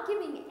 not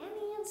giving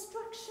any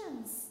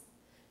instructions,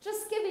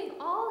 just giving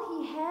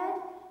all he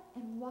had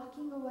and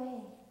walking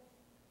away.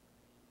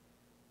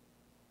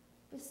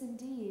 This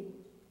indeed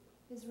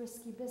is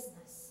risky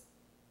business.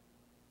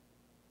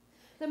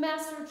 The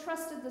master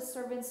trusted the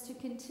servants to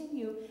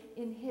continue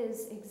in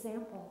his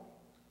example,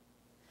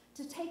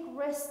 to take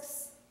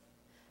risks,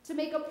 to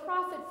make a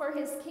profit for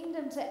his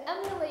kingdom, to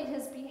emulate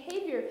his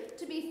behavior,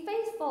 to be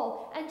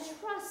faithful and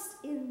trust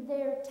in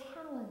their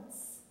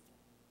talents.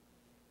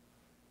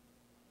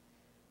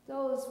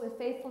 Those with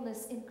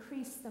faithfulness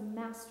increase the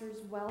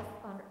master's wealth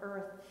on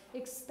earth,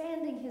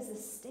 expanding his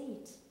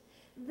estate.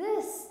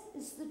 This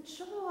is the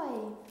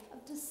joy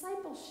of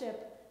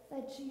discipleship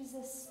that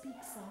Jesus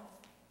speaks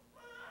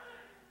of.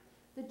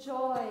 The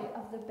joy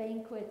of the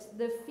banquet,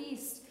 the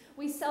feast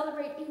we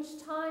celebrate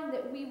each time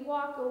that we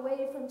walk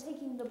away from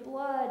taking the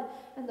blood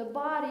and the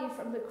body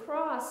from the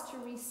cross to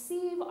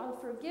receive our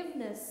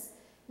forgiveness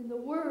in the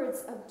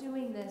words of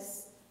doing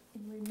this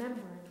in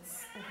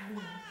remembrance of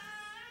me.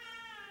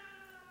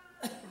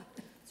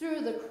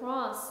 Through the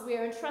cross, we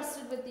are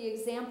entrusted with the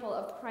example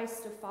of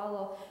Christ to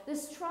follow.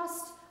 This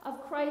trust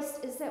of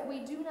Christ is that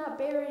we do not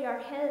bury our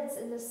heads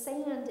in the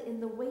sand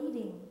in the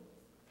waiting.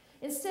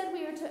 Instead,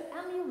 we are to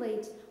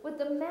emulate what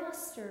the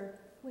Master,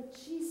 what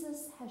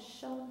Jesus has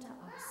shown to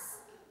us.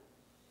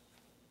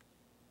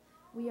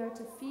 We are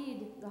to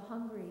feed the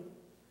hungry,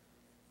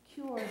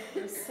 cure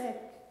the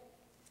sick,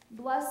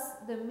 bless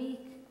the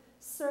meek,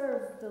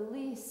 serve the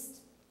least,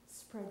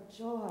 spread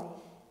joy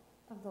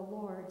of the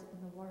Lord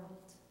in the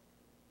world.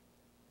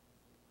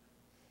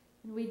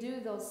 And we do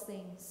those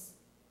things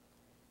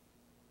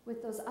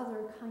with those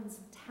other kinds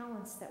of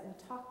talents that we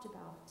talked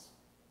about.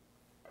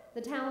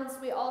 The talents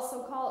we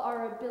also call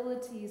our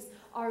abilities,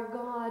 our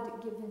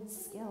God-given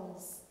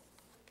skills.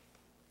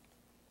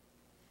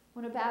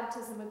 When a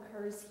baptism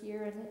occurs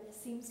here, and it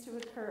seems to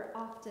occur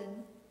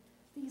often,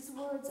 these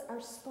words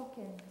are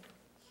spoken.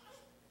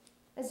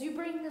 As you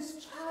bring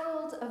this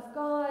child of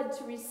God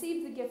to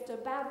receive the gift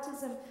of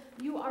baptism,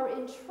 you are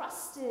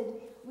entrusted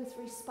with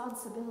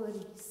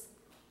responsibilities.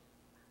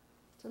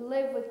 To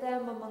live with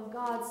them among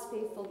God's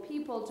faithful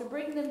people, to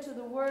bring them to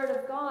the Word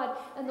of God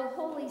and the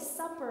Holy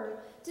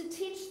Supper, to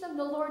teach them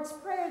the Lord's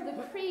Prayer,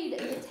 the Creed,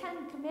 and the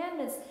Ten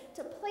Commandments,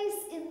 to place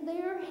in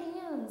their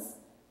hands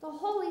the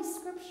Holy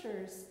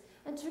Scriptures,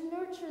 and to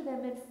nurture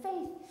them in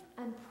faith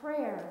and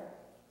prayer.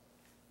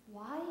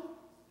 Why?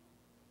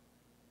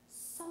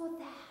 So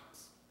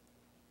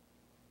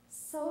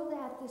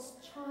that this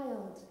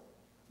child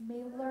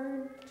may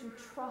learn to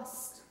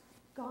trust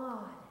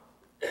God,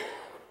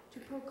 to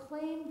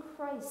proclaim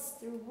Christ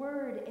through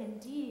word and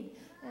deed,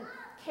 and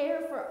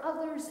care for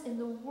others in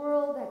the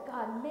world that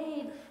God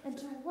made, and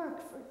to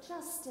work for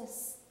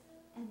justice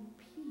and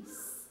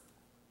peace.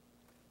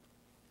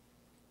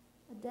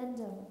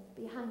 Addendum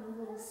behind the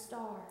little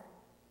star,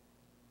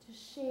 to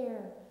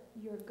share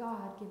your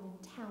God-given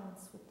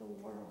talents with the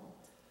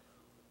world.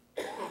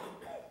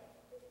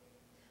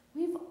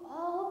 We've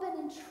all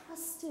been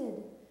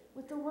entrusted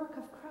with the work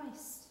of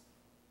Christ.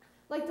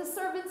 Like the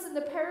servants in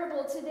the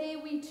parable today,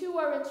 we too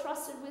are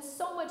entrusted with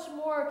so much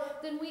more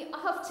than we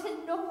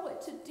often know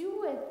what to do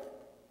with.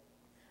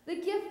 The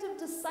gift of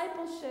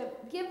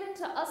discipleship given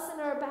to us in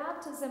our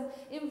baptism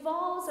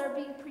involves our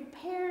being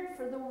prepared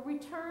for the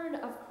return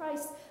of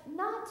Christ,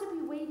 not to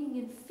be waiting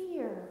in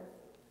fear,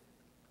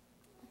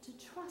 but to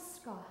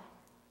trust God.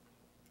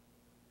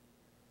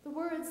 The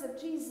words of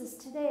Jesus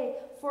today,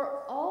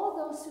 for all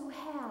those who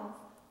have,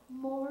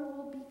 more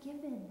will be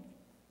given,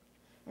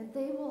 and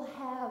they will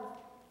have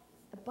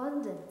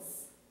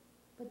abundance.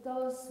 But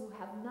those who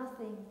have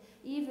nothing,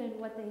 even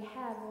what they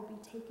have, will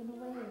be taken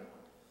away.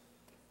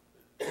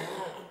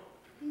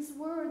 These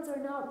words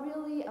are not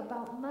really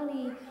about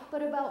money,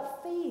 but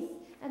about faith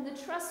and the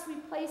trust we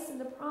place in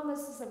the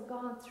promises of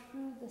God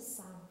through the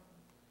Son.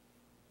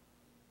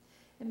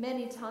 And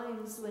many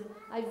times when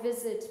I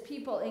visit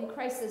people in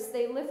crisis,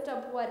 they lift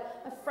up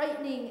what a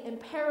frightening and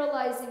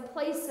paralyzing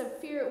place of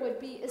fear it would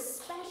be,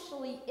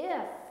 especially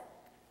if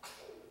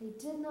they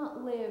did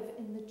not live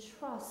in the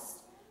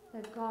trust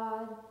that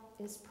God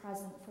is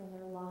present for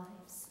their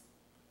lives.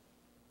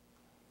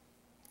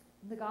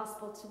 In the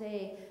gospel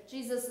today,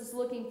 Jesus is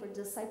looking for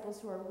disciples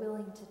who are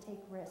willing to take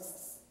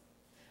risks.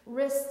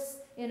 Risks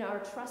in our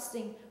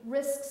trusting,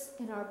 risks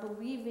in our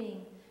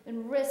believing,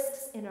 and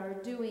risks in our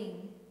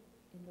doing,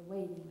 in the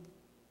waiting.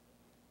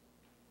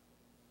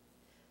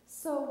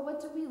 So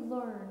what do we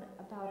learn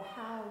about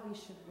how we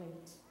should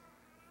wait?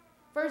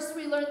 First,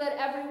 we learn that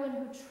everyone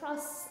who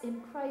trusts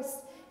in Christ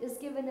is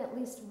given at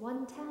least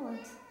one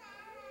talent.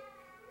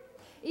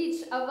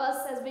 Each of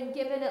us has been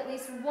given at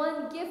least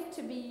one gift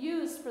to be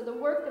used for the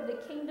work of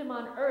the kingdom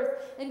on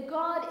earth, and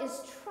God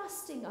is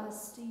trusting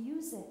us to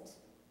use it.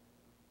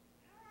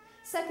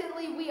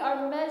 Secondly, we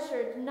are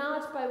measured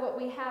not by what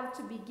we have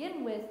to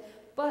begin with,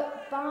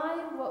 but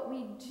by what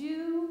we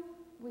do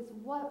with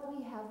what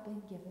we have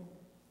been given.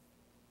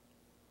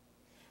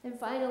 And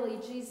finally,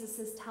 Jesus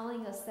is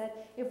telling us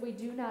that if we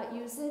do not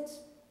use it,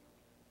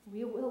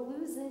 we will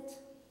lose it.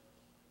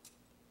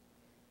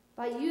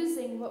 By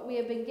using what we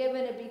have been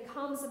given, it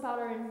becomes about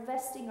our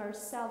investing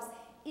ourselves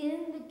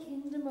in the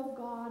kingdom of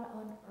God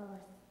on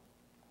earth.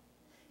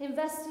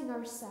 Investing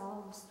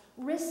ourselves,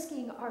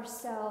 risking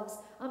ourselves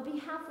on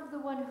behalf of the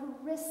one who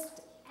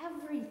risked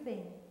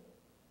everything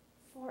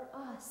for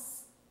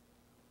us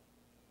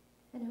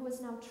and who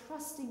is now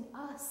trusting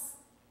us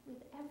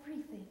with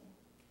everything.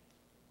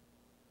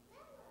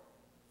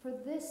 For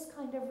this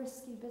kind of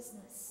risky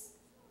business,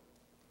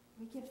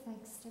 we give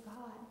thanks to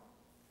God.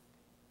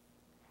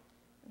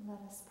 And let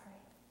us pray.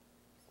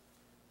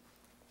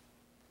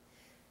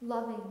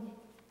 Loving,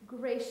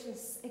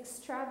 gracious,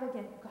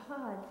 extravagant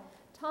God,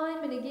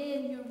 time and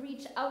again you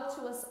reach out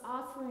to us,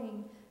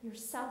 offering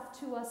yourself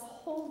to us,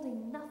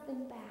 holding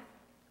nothing back.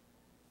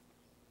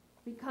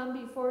 We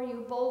come before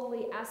you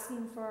boldly,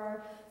 asking for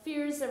our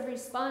fears of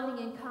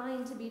responding in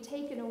kind to be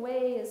taken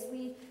away as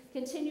we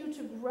continue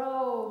to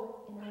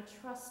grow in our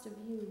trust of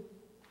you.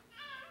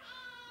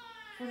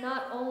 For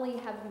not only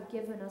have you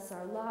given us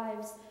our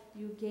lives,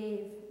 you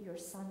gave your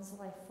Son's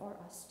life for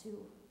us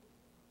too.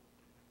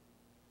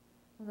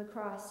 On the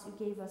cross, you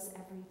gave us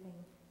everything.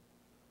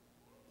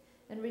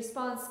 In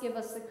response, give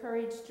us the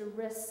courage to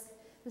risk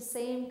the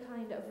same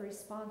kind of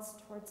response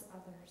towards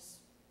others.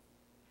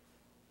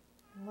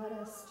 And let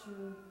us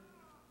to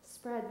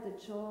spread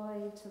the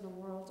joy to the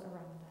world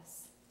around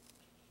us.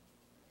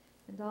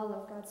 And all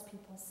of God's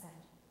people said,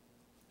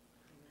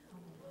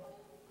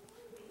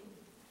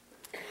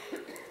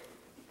 Amen.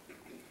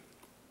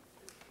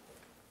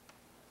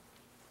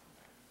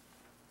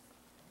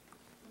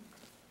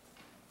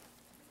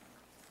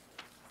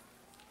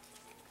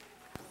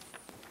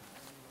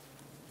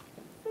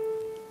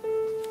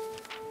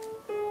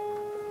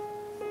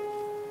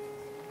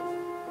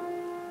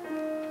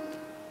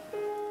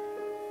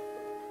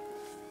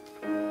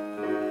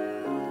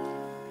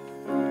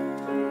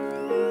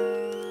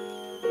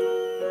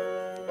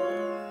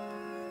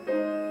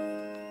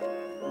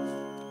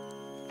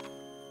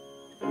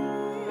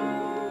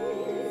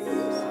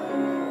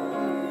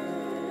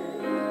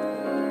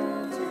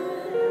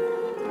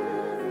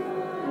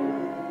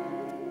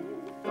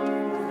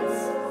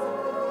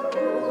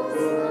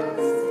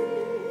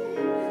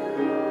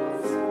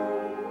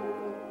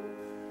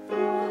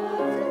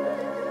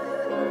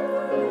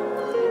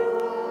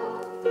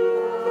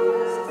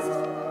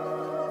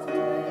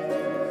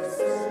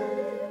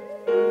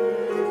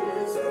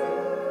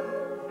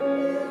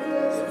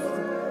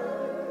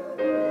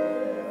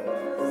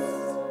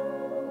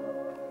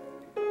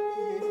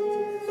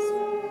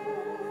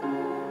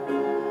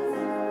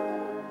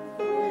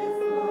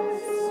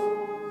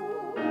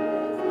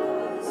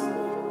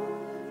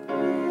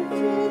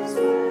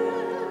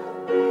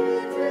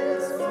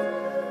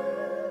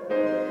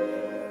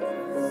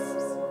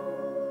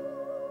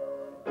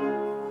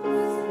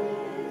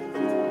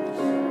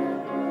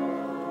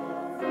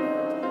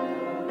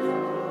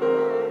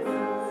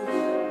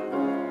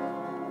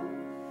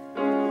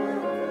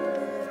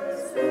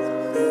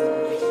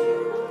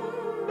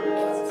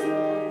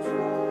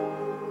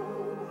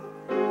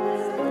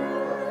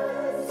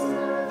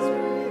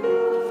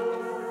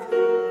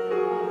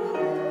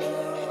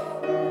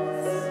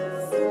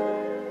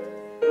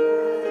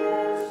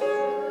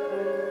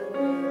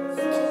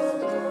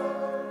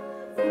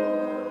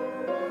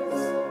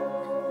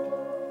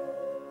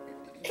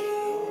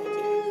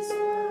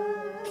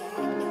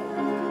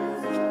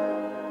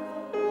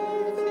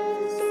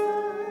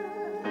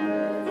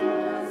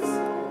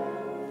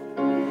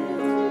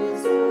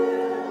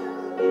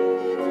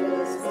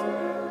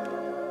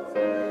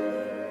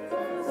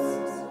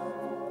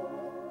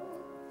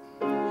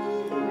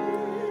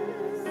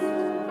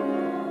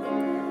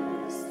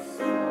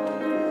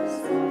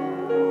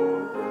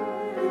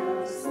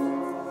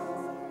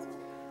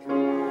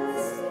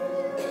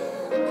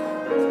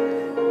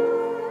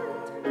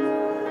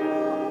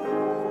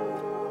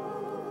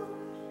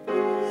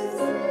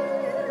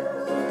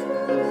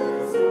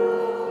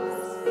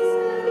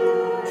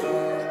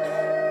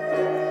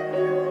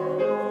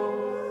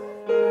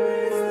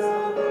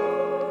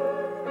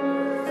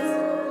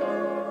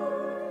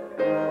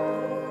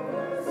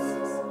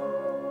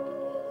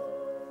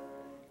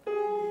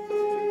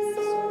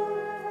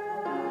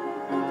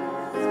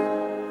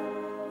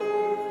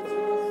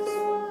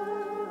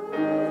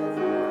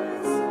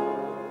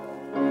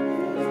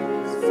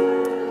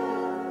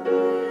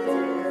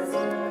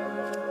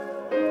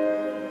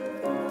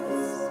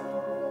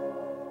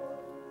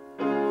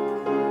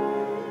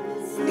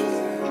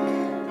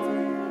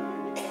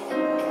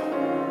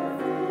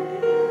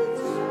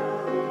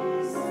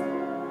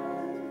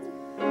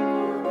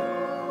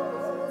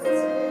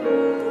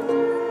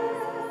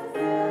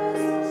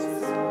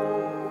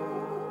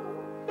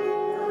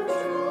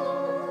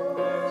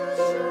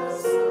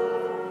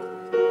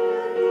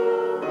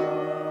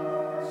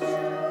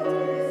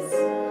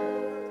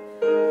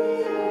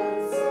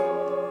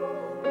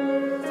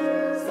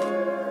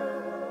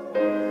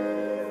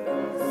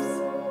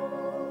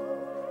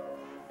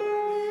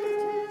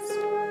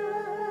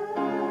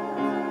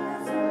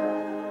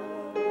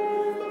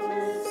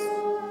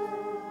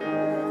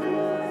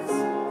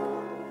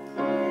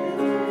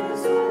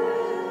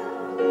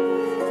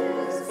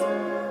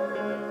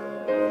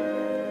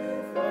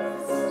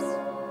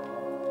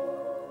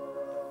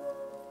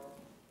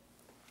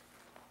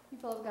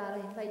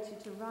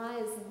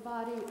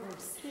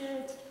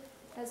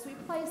 as we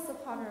place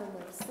upon our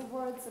lips the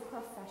words of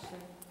profession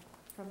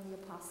from the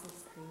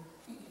Apostles'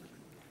 Creed.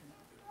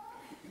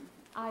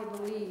 I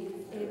believe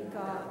in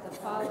God the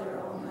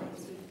Father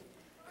Almighty,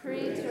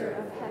 creator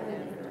of heaven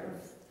and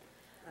earth.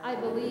 I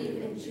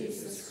believe in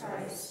Jesus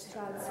Christ,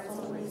 God's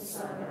only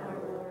Son, our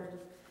Lord,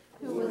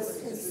 who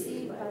was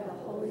conceived by the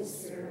Holy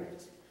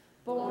Spirit,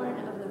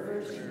 born of the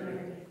Virgin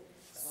Mary,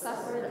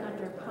 suffered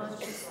under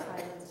Pontius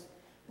Pilate,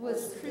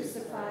 was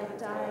crucified,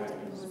 died,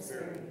 and was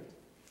buried.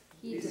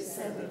 He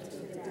descended to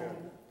the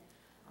dead.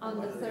 On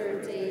the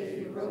third day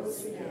he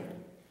rose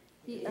again.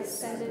 He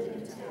ascended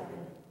into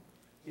heaven.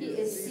 He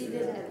is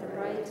seated at the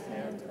right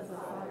hand of the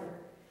Father,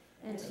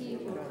 and he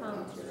will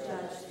come to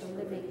judge the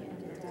living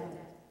and the dead.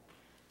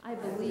 I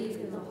believe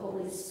in the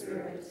Holy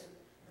Spirit,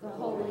 the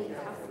Holy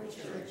Catholic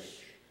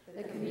Church,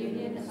 the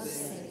communion of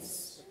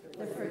saints,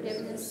 the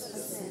forgiveness of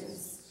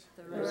sins,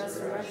 the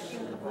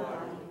resurrection of the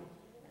body,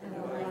 and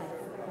the life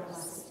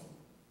everlasting.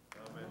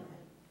 Amen.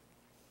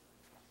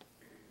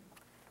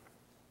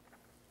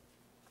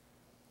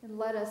 And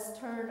let us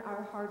turn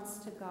our hearts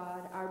to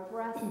God, our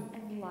breath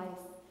and life,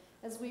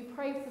 as we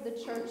pray for the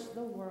church,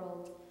 the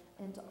world,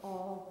 and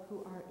all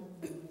who are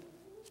in need.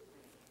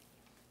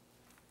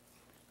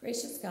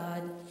 Gracious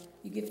God,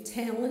 you give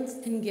talents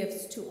and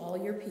gifts to all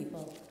your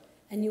people,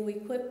 and you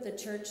equip the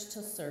church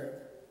to serve.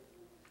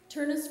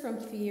 Turn us from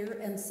fear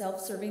and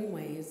self-serving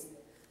ways,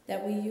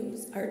 that we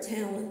use our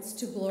talents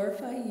to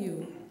glorify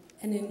you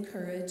and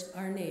encourage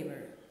our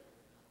neighbor.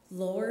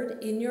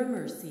 Lord, in your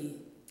mercy,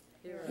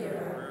 hear our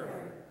prayer.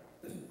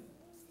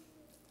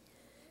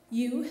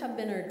 You have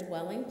been our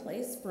dwelling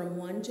place from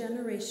one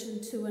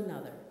generation to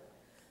another.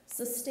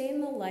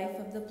 Sustain the life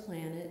of the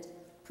planet,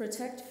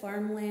 protect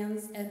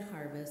farmlands and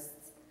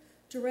harvests.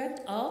 Direct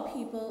all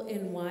people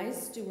in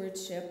wise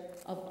stewardship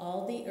of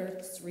all the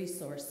earth's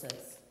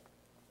resources.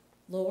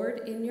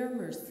 Lord, in your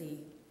mercy,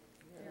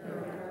 hear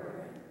our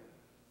prayer.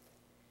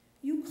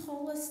 You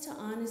call us to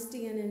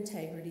honesty and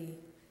integrity.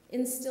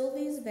 Instill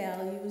these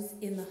values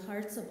in the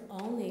hearts of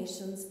all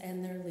nations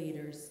and their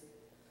leaders.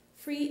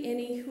 Free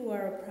any who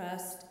are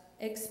oppressed,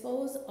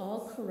 expose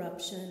all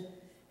corruption,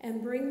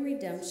 and bring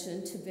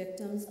redemption to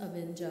victims of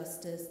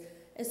injustice,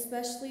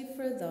 especially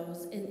for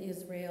those in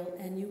Israel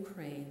and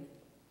Ukraine.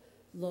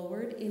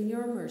 Lord, in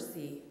your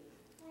mercy,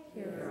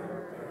 hear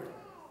our prayer.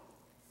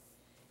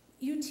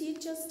 You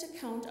teach us to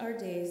count our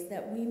days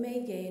that we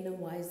may gain a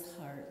wise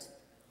heart.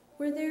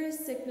 Where there is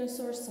sickness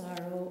or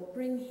sorrow,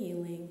 bring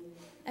healing,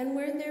 and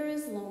where there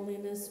is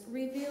loneliness,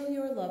 reveal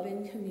your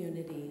loving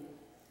community.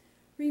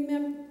 We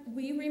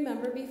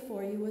remember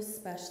before you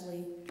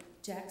especially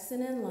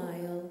Jackson and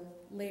Lyle,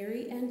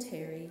 Larry and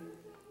Terry,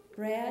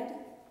 Brad,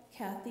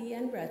 Kathy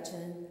and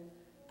Gretchen,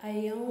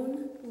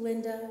 Ione,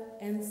 Linda,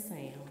 and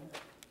Sam.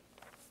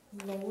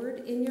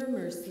 Lord, in your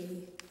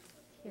mercy,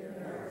 hear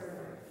our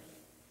prayer.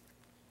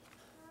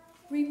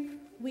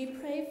 We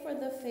pray for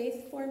the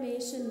faith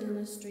formation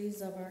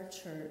ministries of our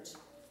church.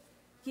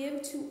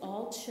 Give to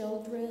all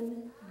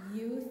children,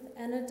 youth,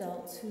 and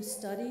adults who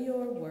study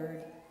your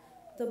word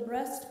the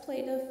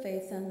breastplate of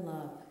faith and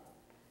love.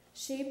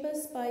 Shape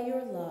us by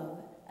your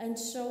love and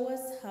show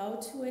us how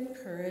to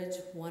encourage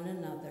one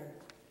another.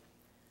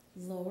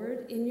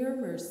 Lord, in your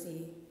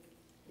mercy,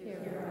 hear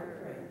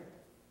our prayer.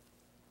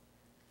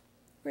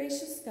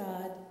 Gracious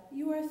God,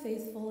 you are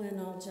faithful in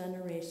all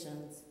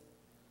generations.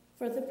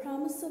 For the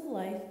promise of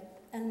life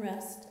and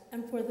rest,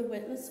 and for the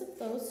witness of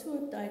those who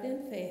have died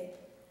in faith,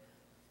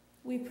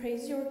 we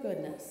praise your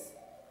goodness.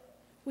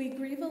 We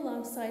grieve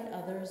alongside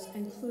others,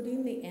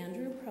 including the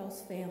Andrew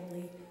Prowse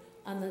family,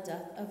 on the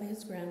death of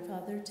his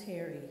grandfather,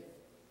 Terry.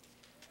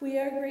 We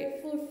are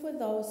grateful for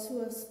those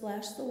who have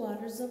splashed the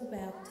waters of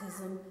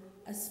baptism,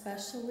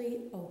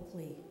 especially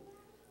Oakley.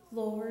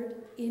 Lord,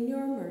 in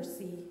your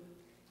mercy,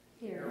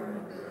 hear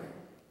our prayer.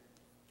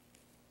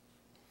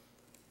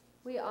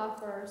 We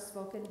offer our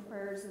spoken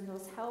prayers and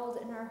those held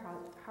in our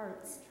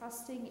hearts,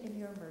 trusting in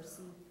your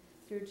mercy,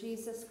 through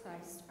Jesus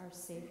Christ, our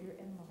Savior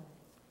and Lord.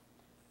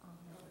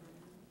 Amen.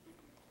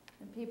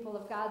 And people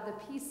of God, the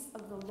peace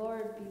of the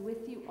Lord be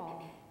with you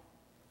all.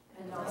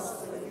 And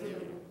also with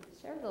you.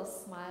 Share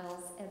those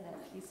smiles and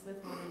that peace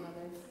with one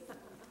another.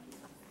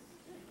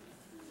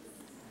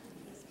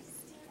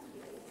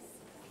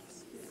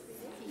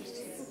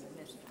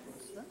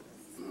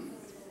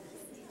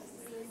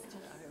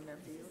 I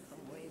remember you from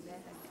way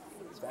back.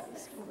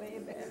 Way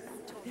back.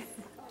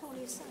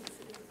 Tony's son.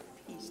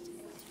 Peace to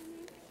him.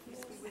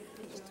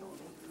 Peace,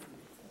 Tony.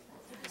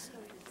 Peace,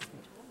 Tony.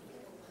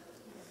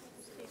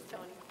 Peace,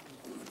 Tony.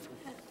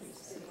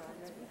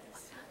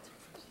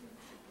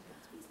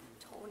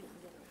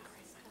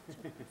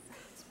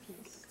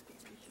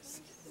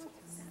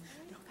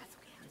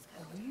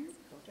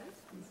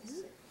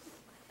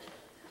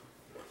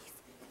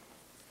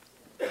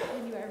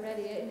 When you are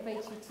ready, I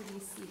invite you to be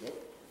seated.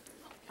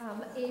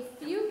 A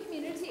few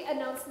community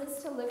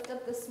announcements to lift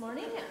up this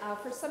morning.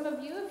 For some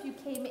of you, if you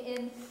came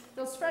in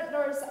those front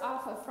doors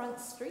off of Front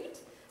Street,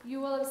 you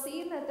will have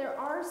seen that there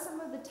are some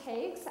of the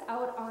tags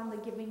out on the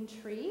giving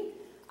tree.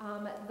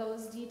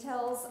 Those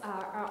details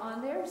are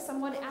on there.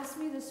 Someone asked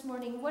me this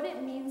morning what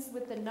it means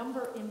with the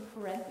number in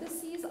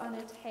parentheses on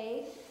a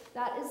tag.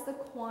 That is the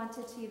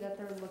quantity that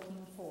they're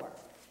looking for.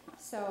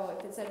 So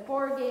if it said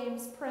board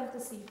games,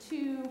 parenthesis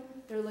 2,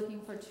 they're looking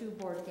for 2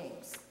 board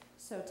games.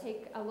 So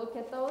take a look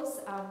at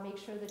those. Make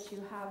sure that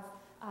you have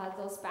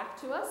those back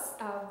to us.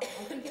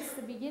 I think it's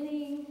the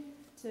beginning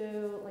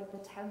to like the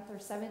 10th or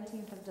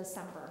 17th of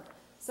December.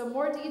 So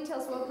more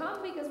details will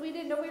come because we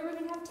didn't know we were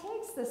going to have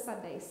tags this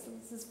Sunday. So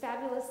this is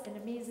fabulous and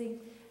amazing,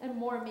 and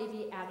more may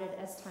be added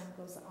as time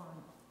goes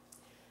on.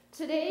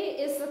 Today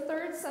is the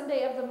 3rd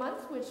Sunday of the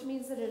month, which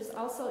means that it is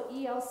also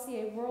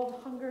ELCA World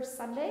Hunger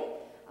Sunday.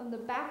 On the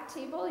back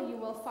table, you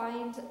will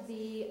find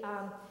the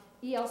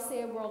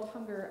ELCA World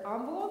Hunger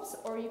envelopes,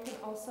 or you can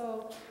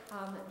also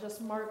just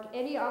mark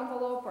any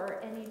envelope or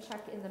any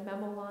check in the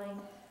memo line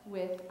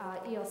with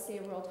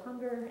ELCA World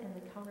Hunger, and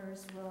the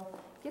counters will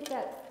get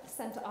that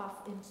sent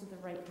off into the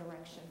right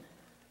direction.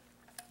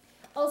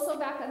 Also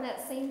back on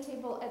that same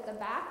table at the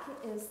back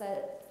is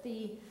that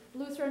the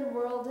Lutheran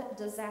World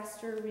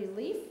Disaster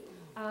Relief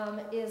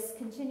is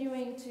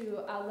continuing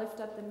to lift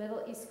up the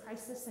Middle East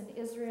crisis in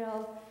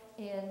Israel,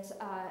 and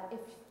if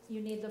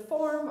you need the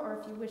form or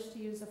if you wish to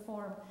use a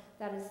form,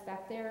 that is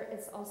back there.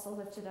 It's also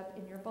lifted up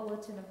in your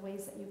bulletin of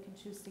ways that you can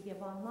choose to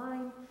give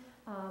online.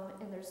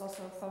 And there's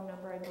also a phone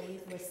number, I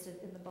believe, listed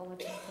in the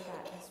bulletin for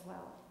that as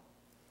well.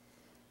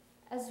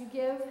 As you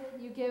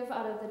give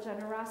out of the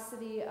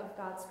generosity of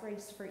God's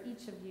grace for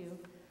each of you.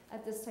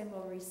 At this time,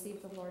 we'll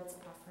receive the Lord's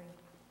offering.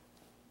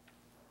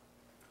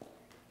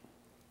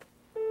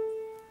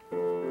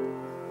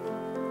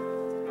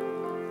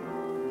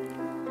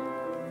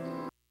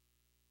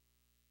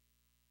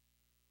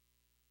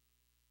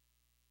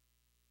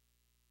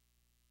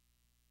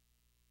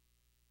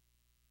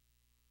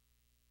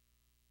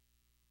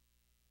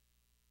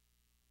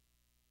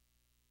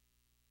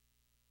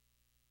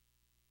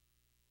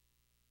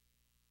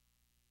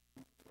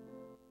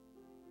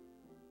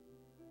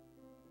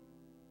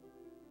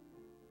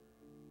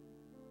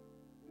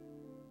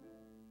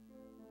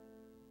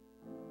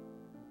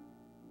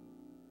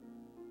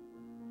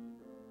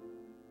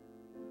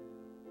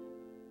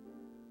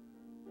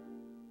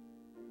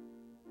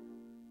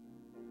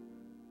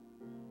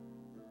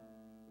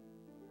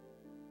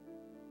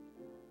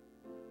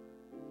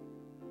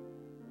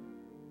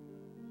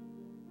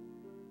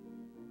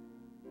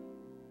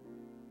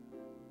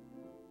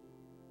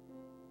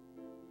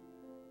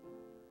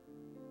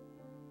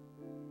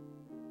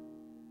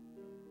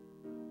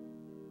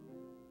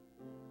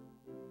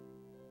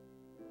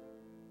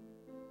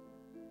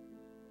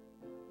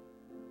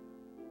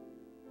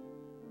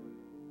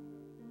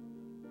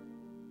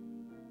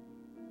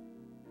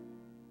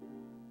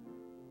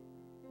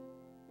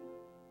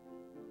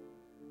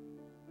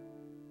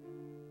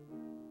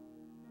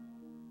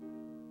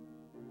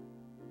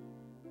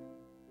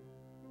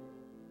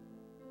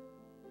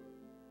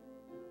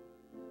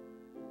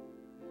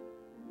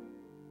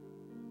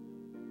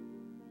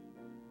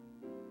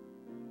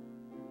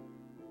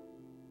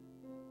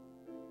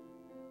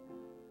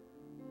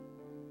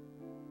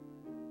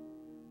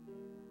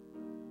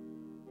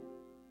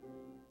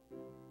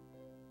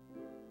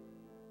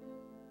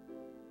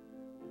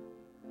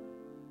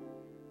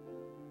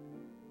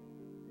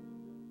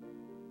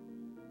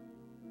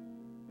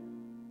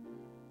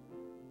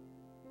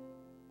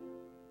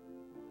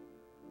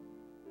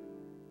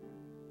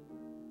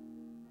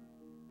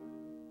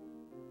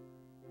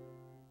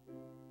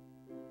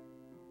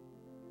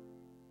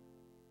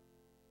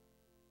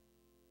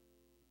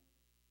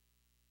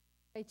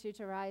 I invite you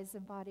to rise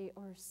in body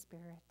or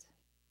spirit.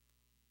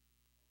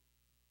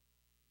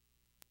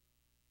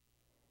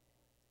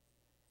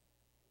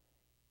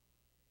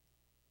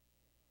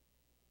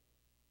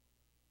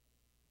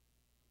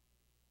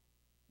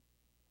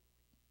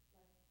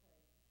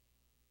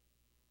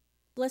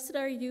 Blessed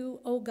are you,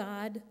 O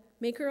God,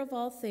 maker of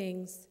all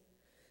things.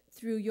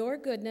 Through your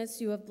goodness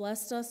you have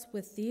blessed us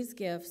with these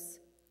gifts,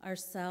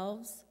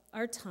 ourselves,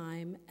 our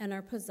time, and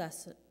our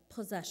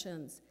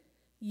possessions.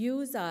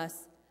 Use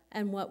us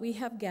and what we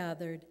have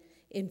gathered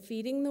in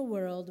feeding the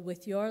world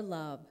with your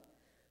love,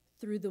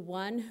 through the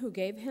one who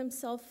gave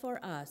himself for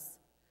us,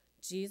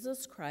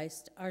 Jesus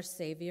Christ, our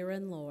Savior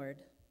and Lord.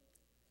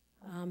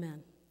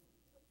 Amen.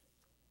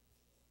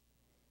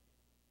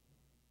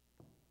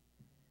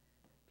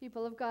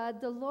 People of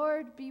God, the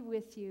Lord be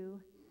with you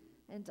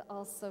and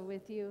also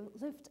with you.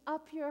 Lift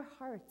up your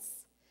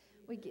hearts.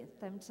 We give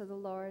them to the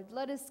Lord.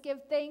 Let us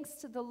give thanks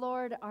to the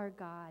Lord our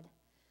God.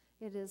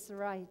 It is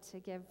right to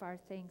give our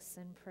thanks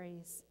and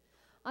praise.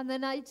 On the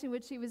night in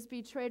which he was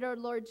betrayed, our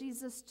Lord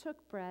Jesus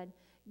took bread,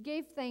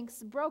 gave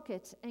thanks, broke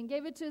it, and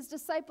gave it to his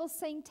disciples,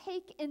 saying,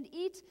 "Take and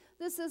eat.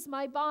 This is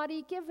my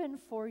body given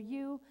for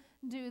you.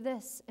 Do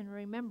this in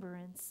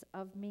remembrance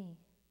of me."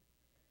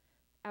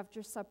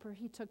 After supper,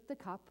 he took the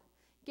cup,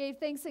 gave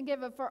thanks and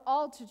gave it for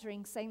all to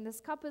drink, saying,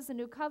 "This cup is a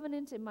new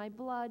covenant in my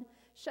blood,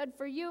 shed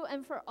for you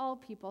and for all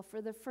people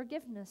for the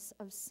forgiveness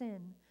of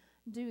sin.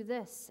 Do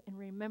this in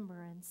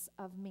remembrance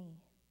of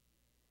me."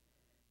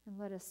 And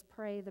let us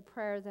pray the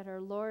prayer that our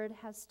Lord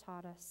has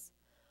taught us.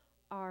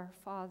 Our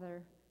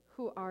Father,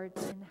 who art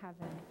in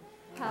heaven,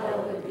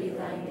 hallowed be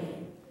thy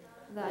name.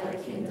 Thy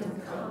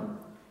kingdom come,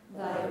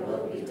 thy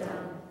will be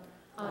done,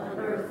 on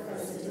earth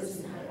as it is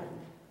in heaven.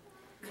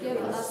 Give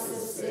us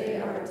this day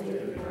our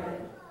daily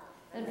bread,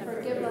 and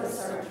forgive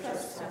us our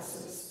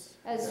trespasses,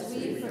 as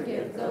we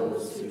forgive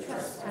those who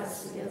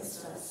trespass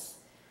against us.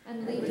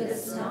 And lead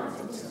us not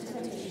into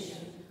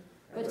temptation,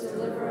 but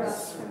deliver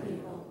us from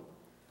evil.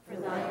 For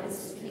thine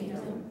is the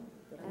kingdom,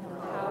 and the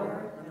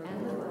power,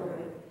 and the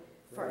glory,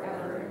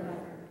 forever and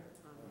ever.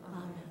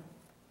 Amen.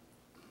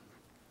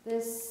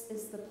 This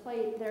is the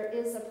place. There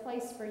is a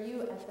place for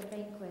you at the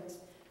banquet.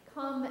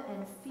 Come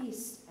and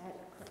feast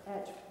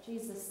at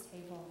Jesus'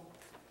 table.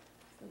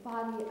 The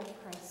body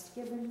of Christ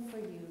given for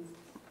you,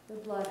 the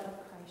blood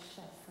of Christ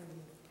shed for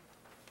you.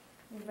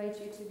 I invite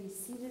you to be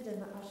seated,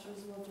 and the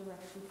ushers will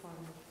direct you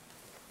forward.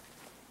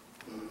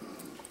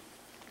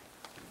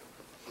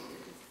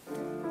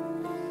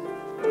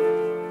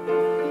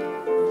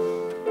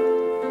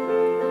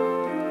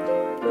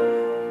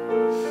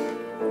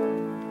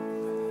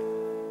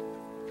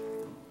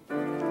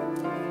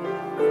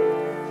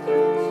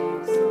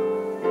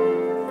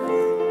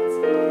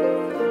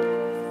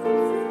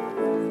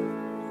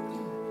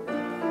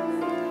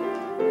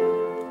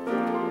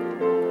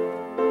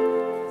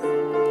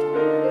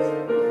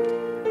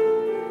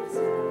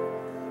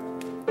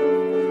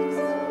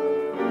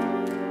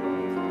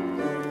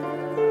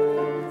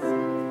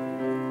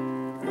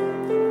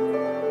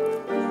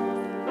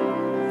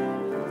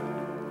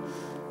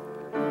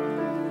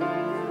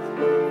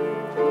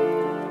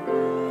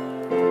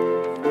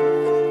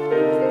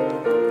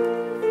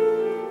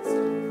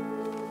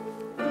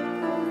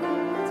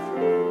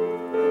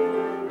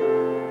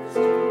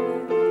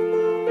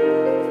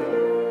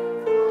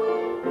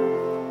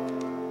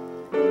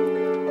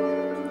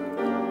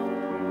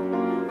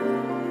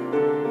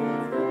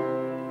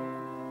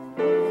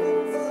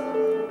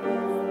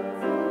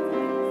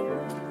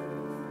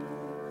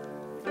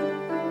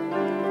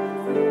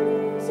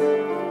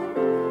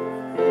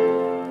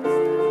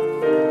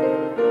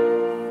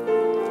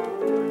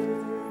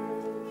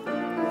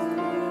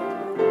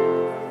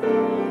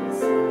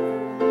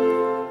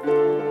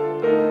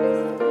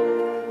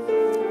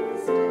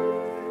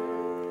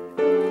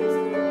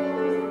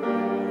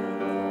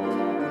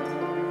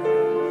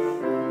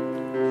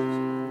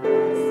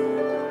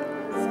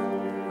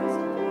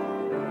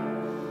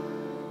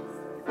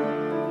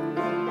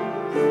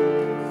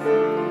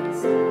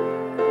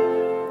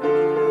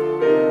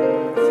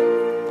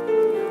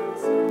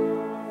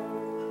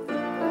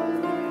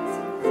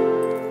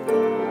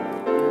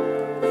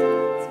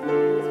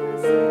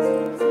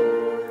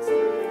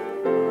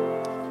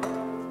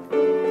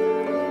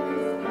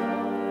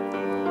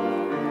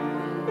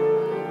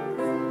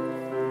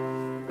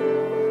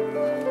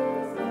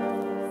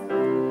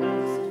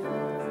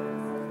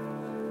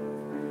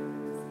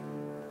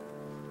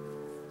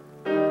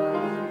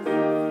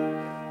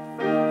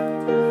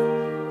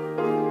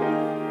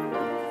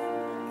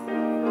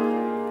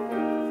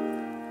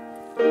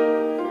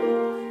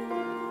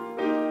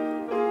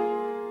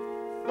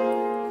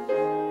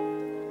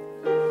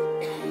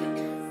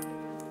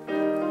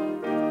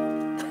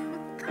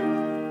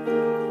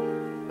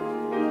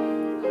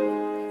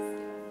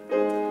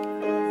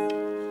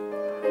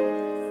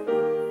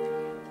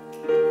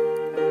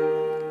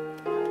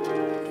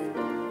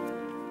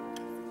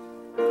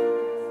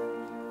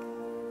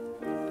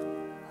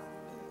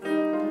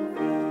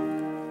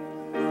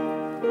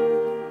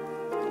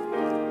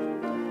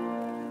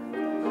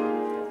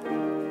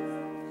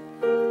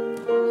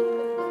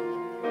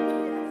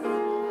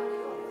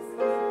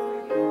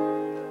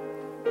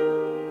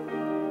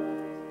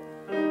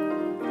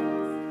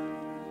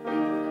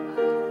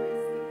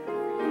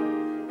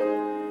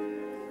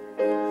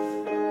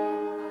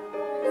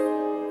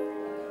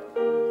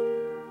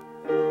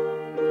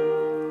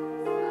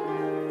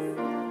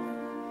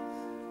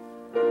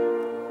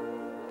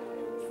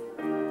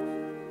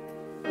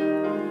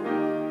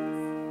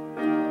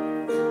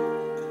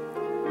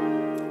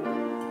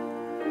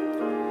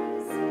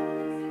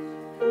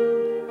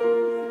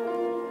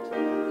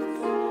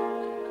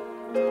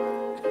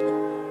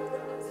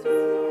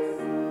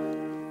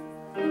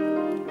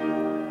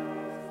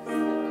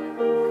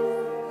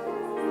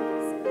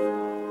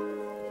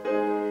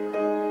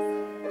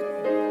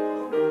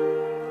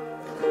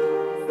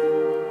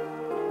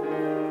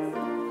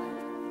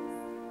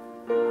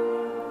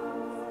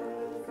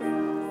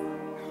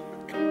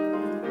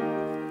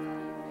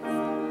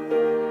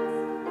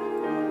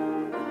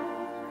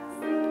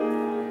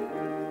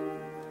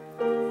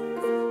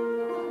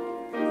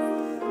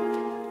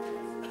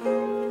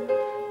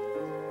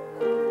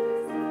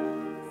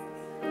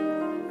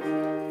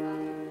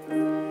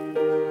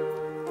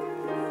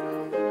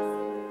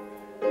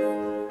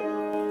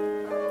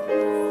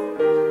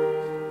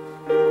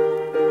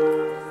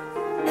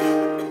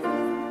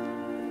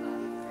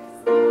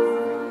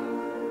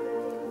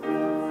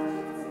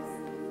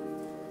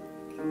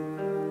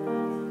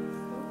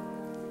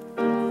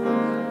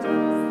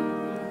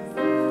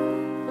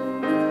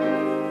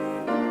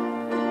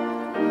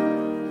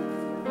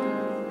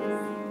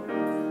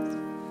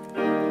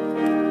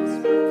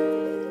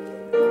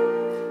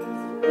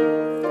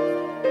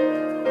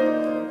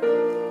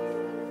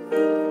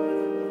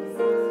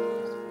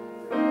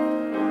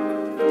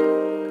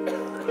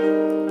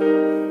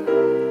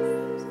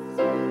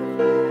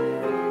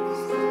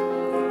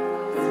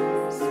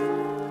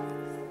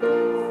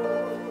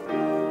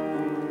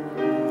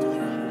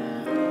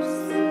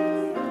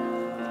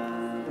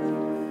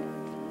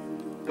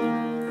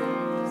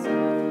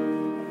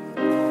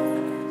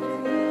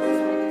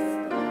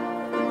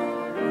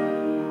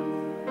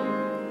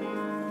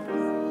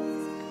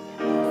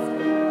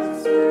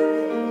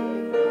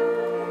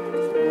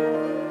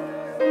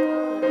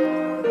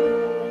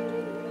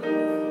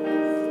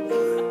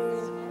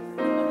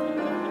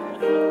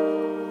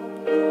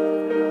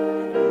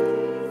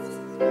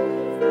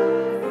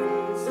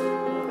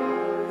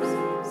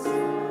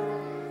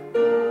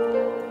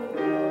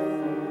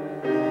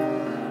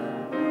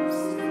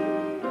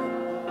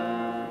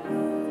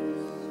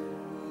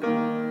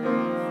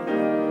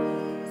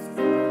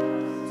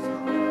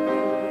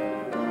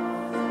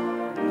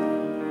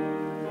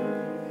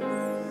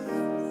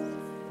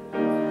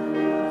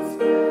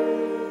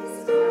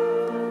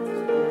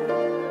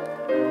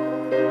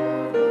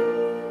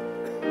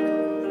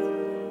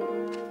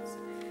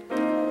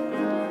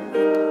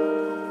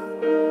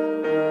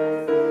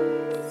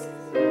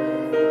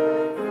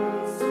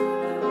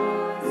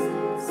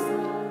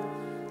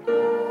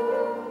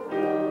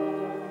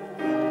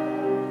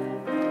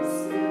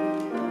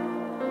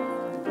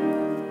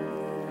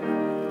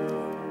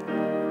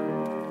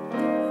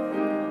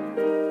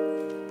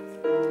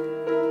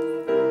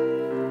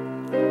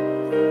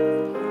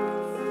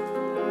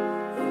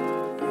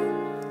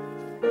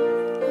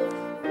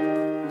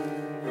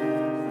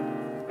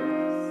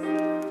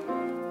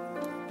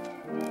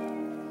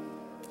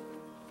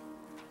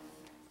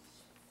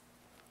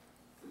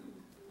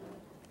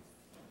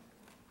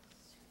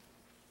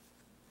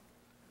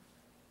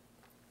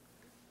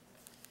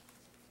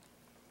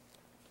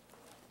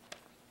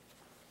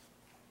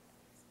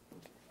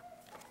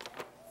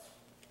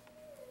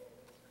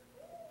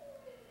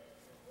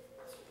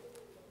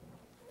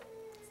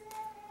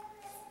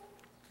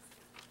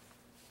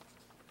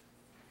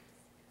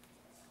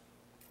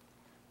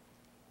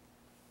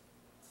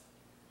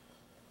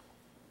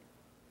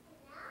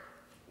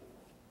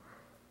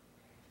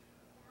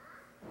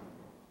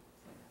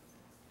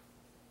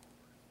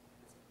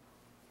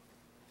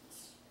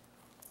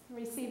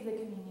 receive the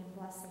communion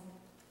blessing.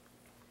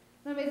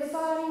 Now may the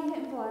body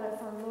and blood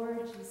of our Lord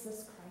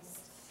Jesus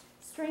Christ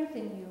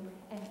strengthen you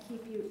and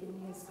keep you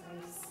in his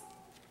grace.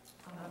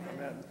 Amen.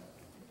 Amen.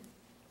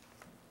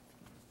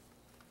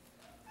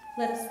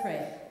 Let us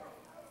pray.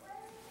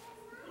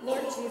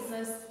 Lord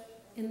Jesus,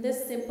 in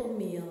this simple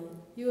meal,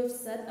 you have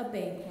set a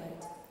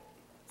banquet.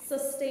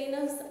 Sustain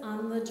us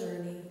on the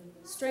journey.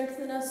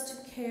 Strengthen us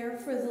to care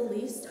for the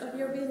least of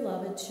your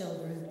beloved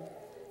children,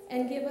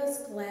 and give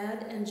us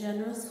glad and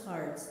generous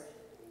hearts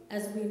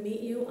as we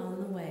meet you on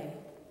the way.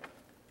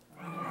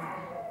 Amen.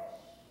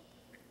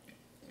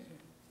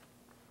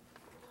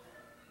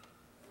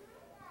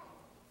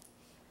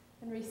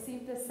 And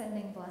receive the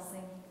sending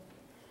blessing.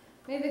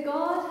 May the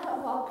God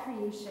of all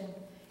creation,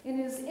 in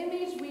whose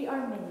image we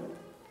are made,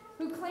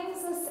 who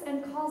claims us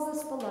and calls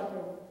us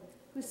beloved,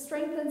 who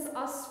strengthens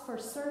us for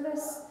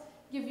service,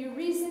 give you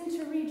reason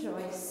to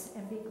rejoice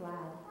and be glad.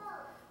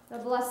 The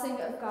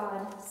blessing of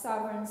God,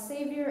 sovereign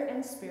Savior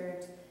and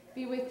Spirit,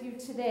 be with you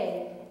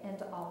today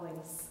and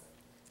always.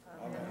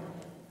 Amen.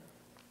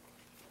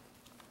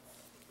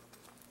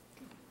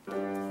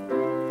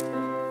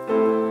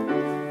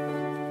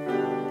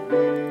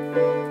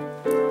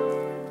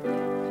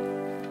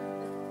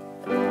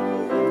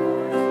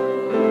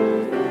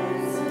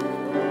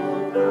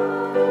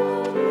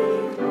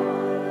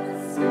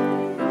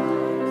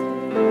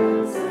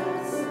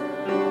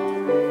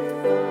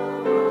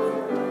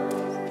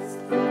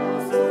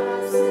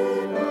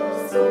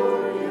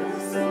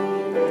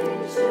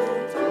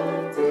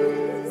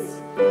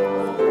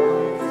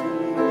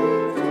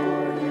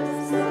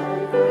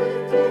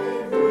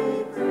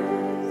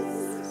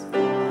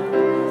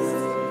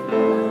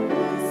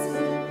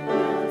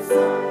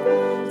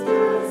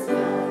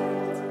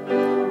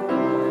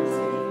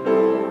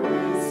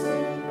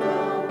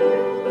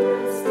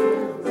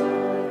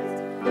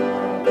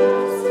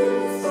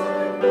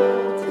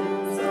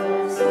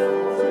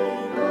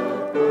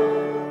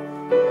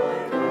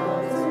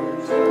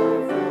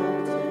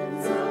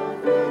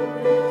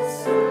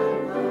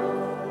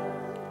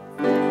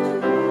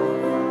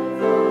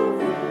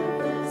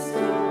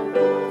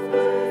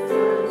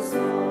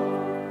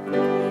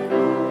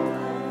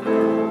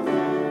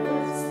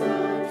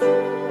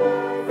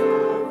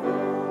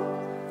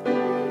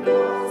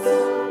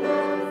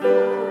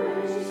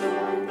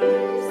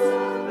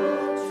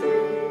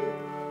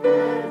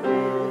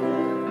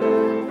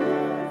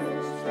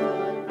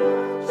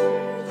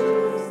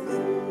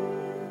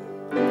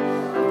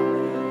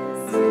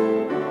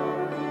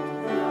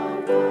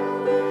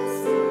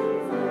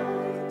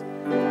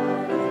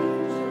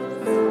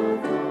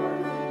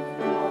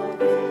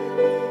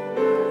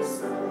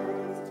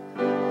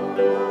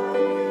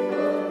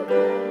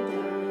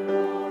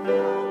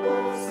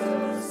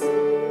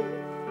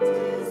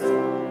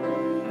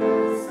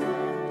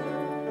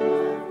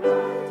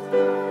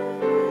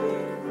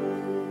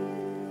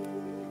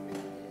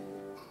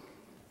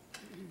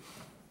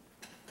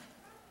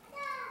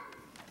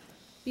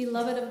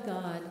 Beloved of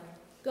God,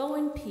 go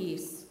in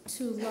peace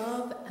to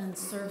love and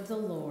serve the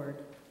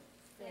Lord.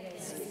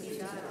 Thanks be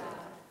to God.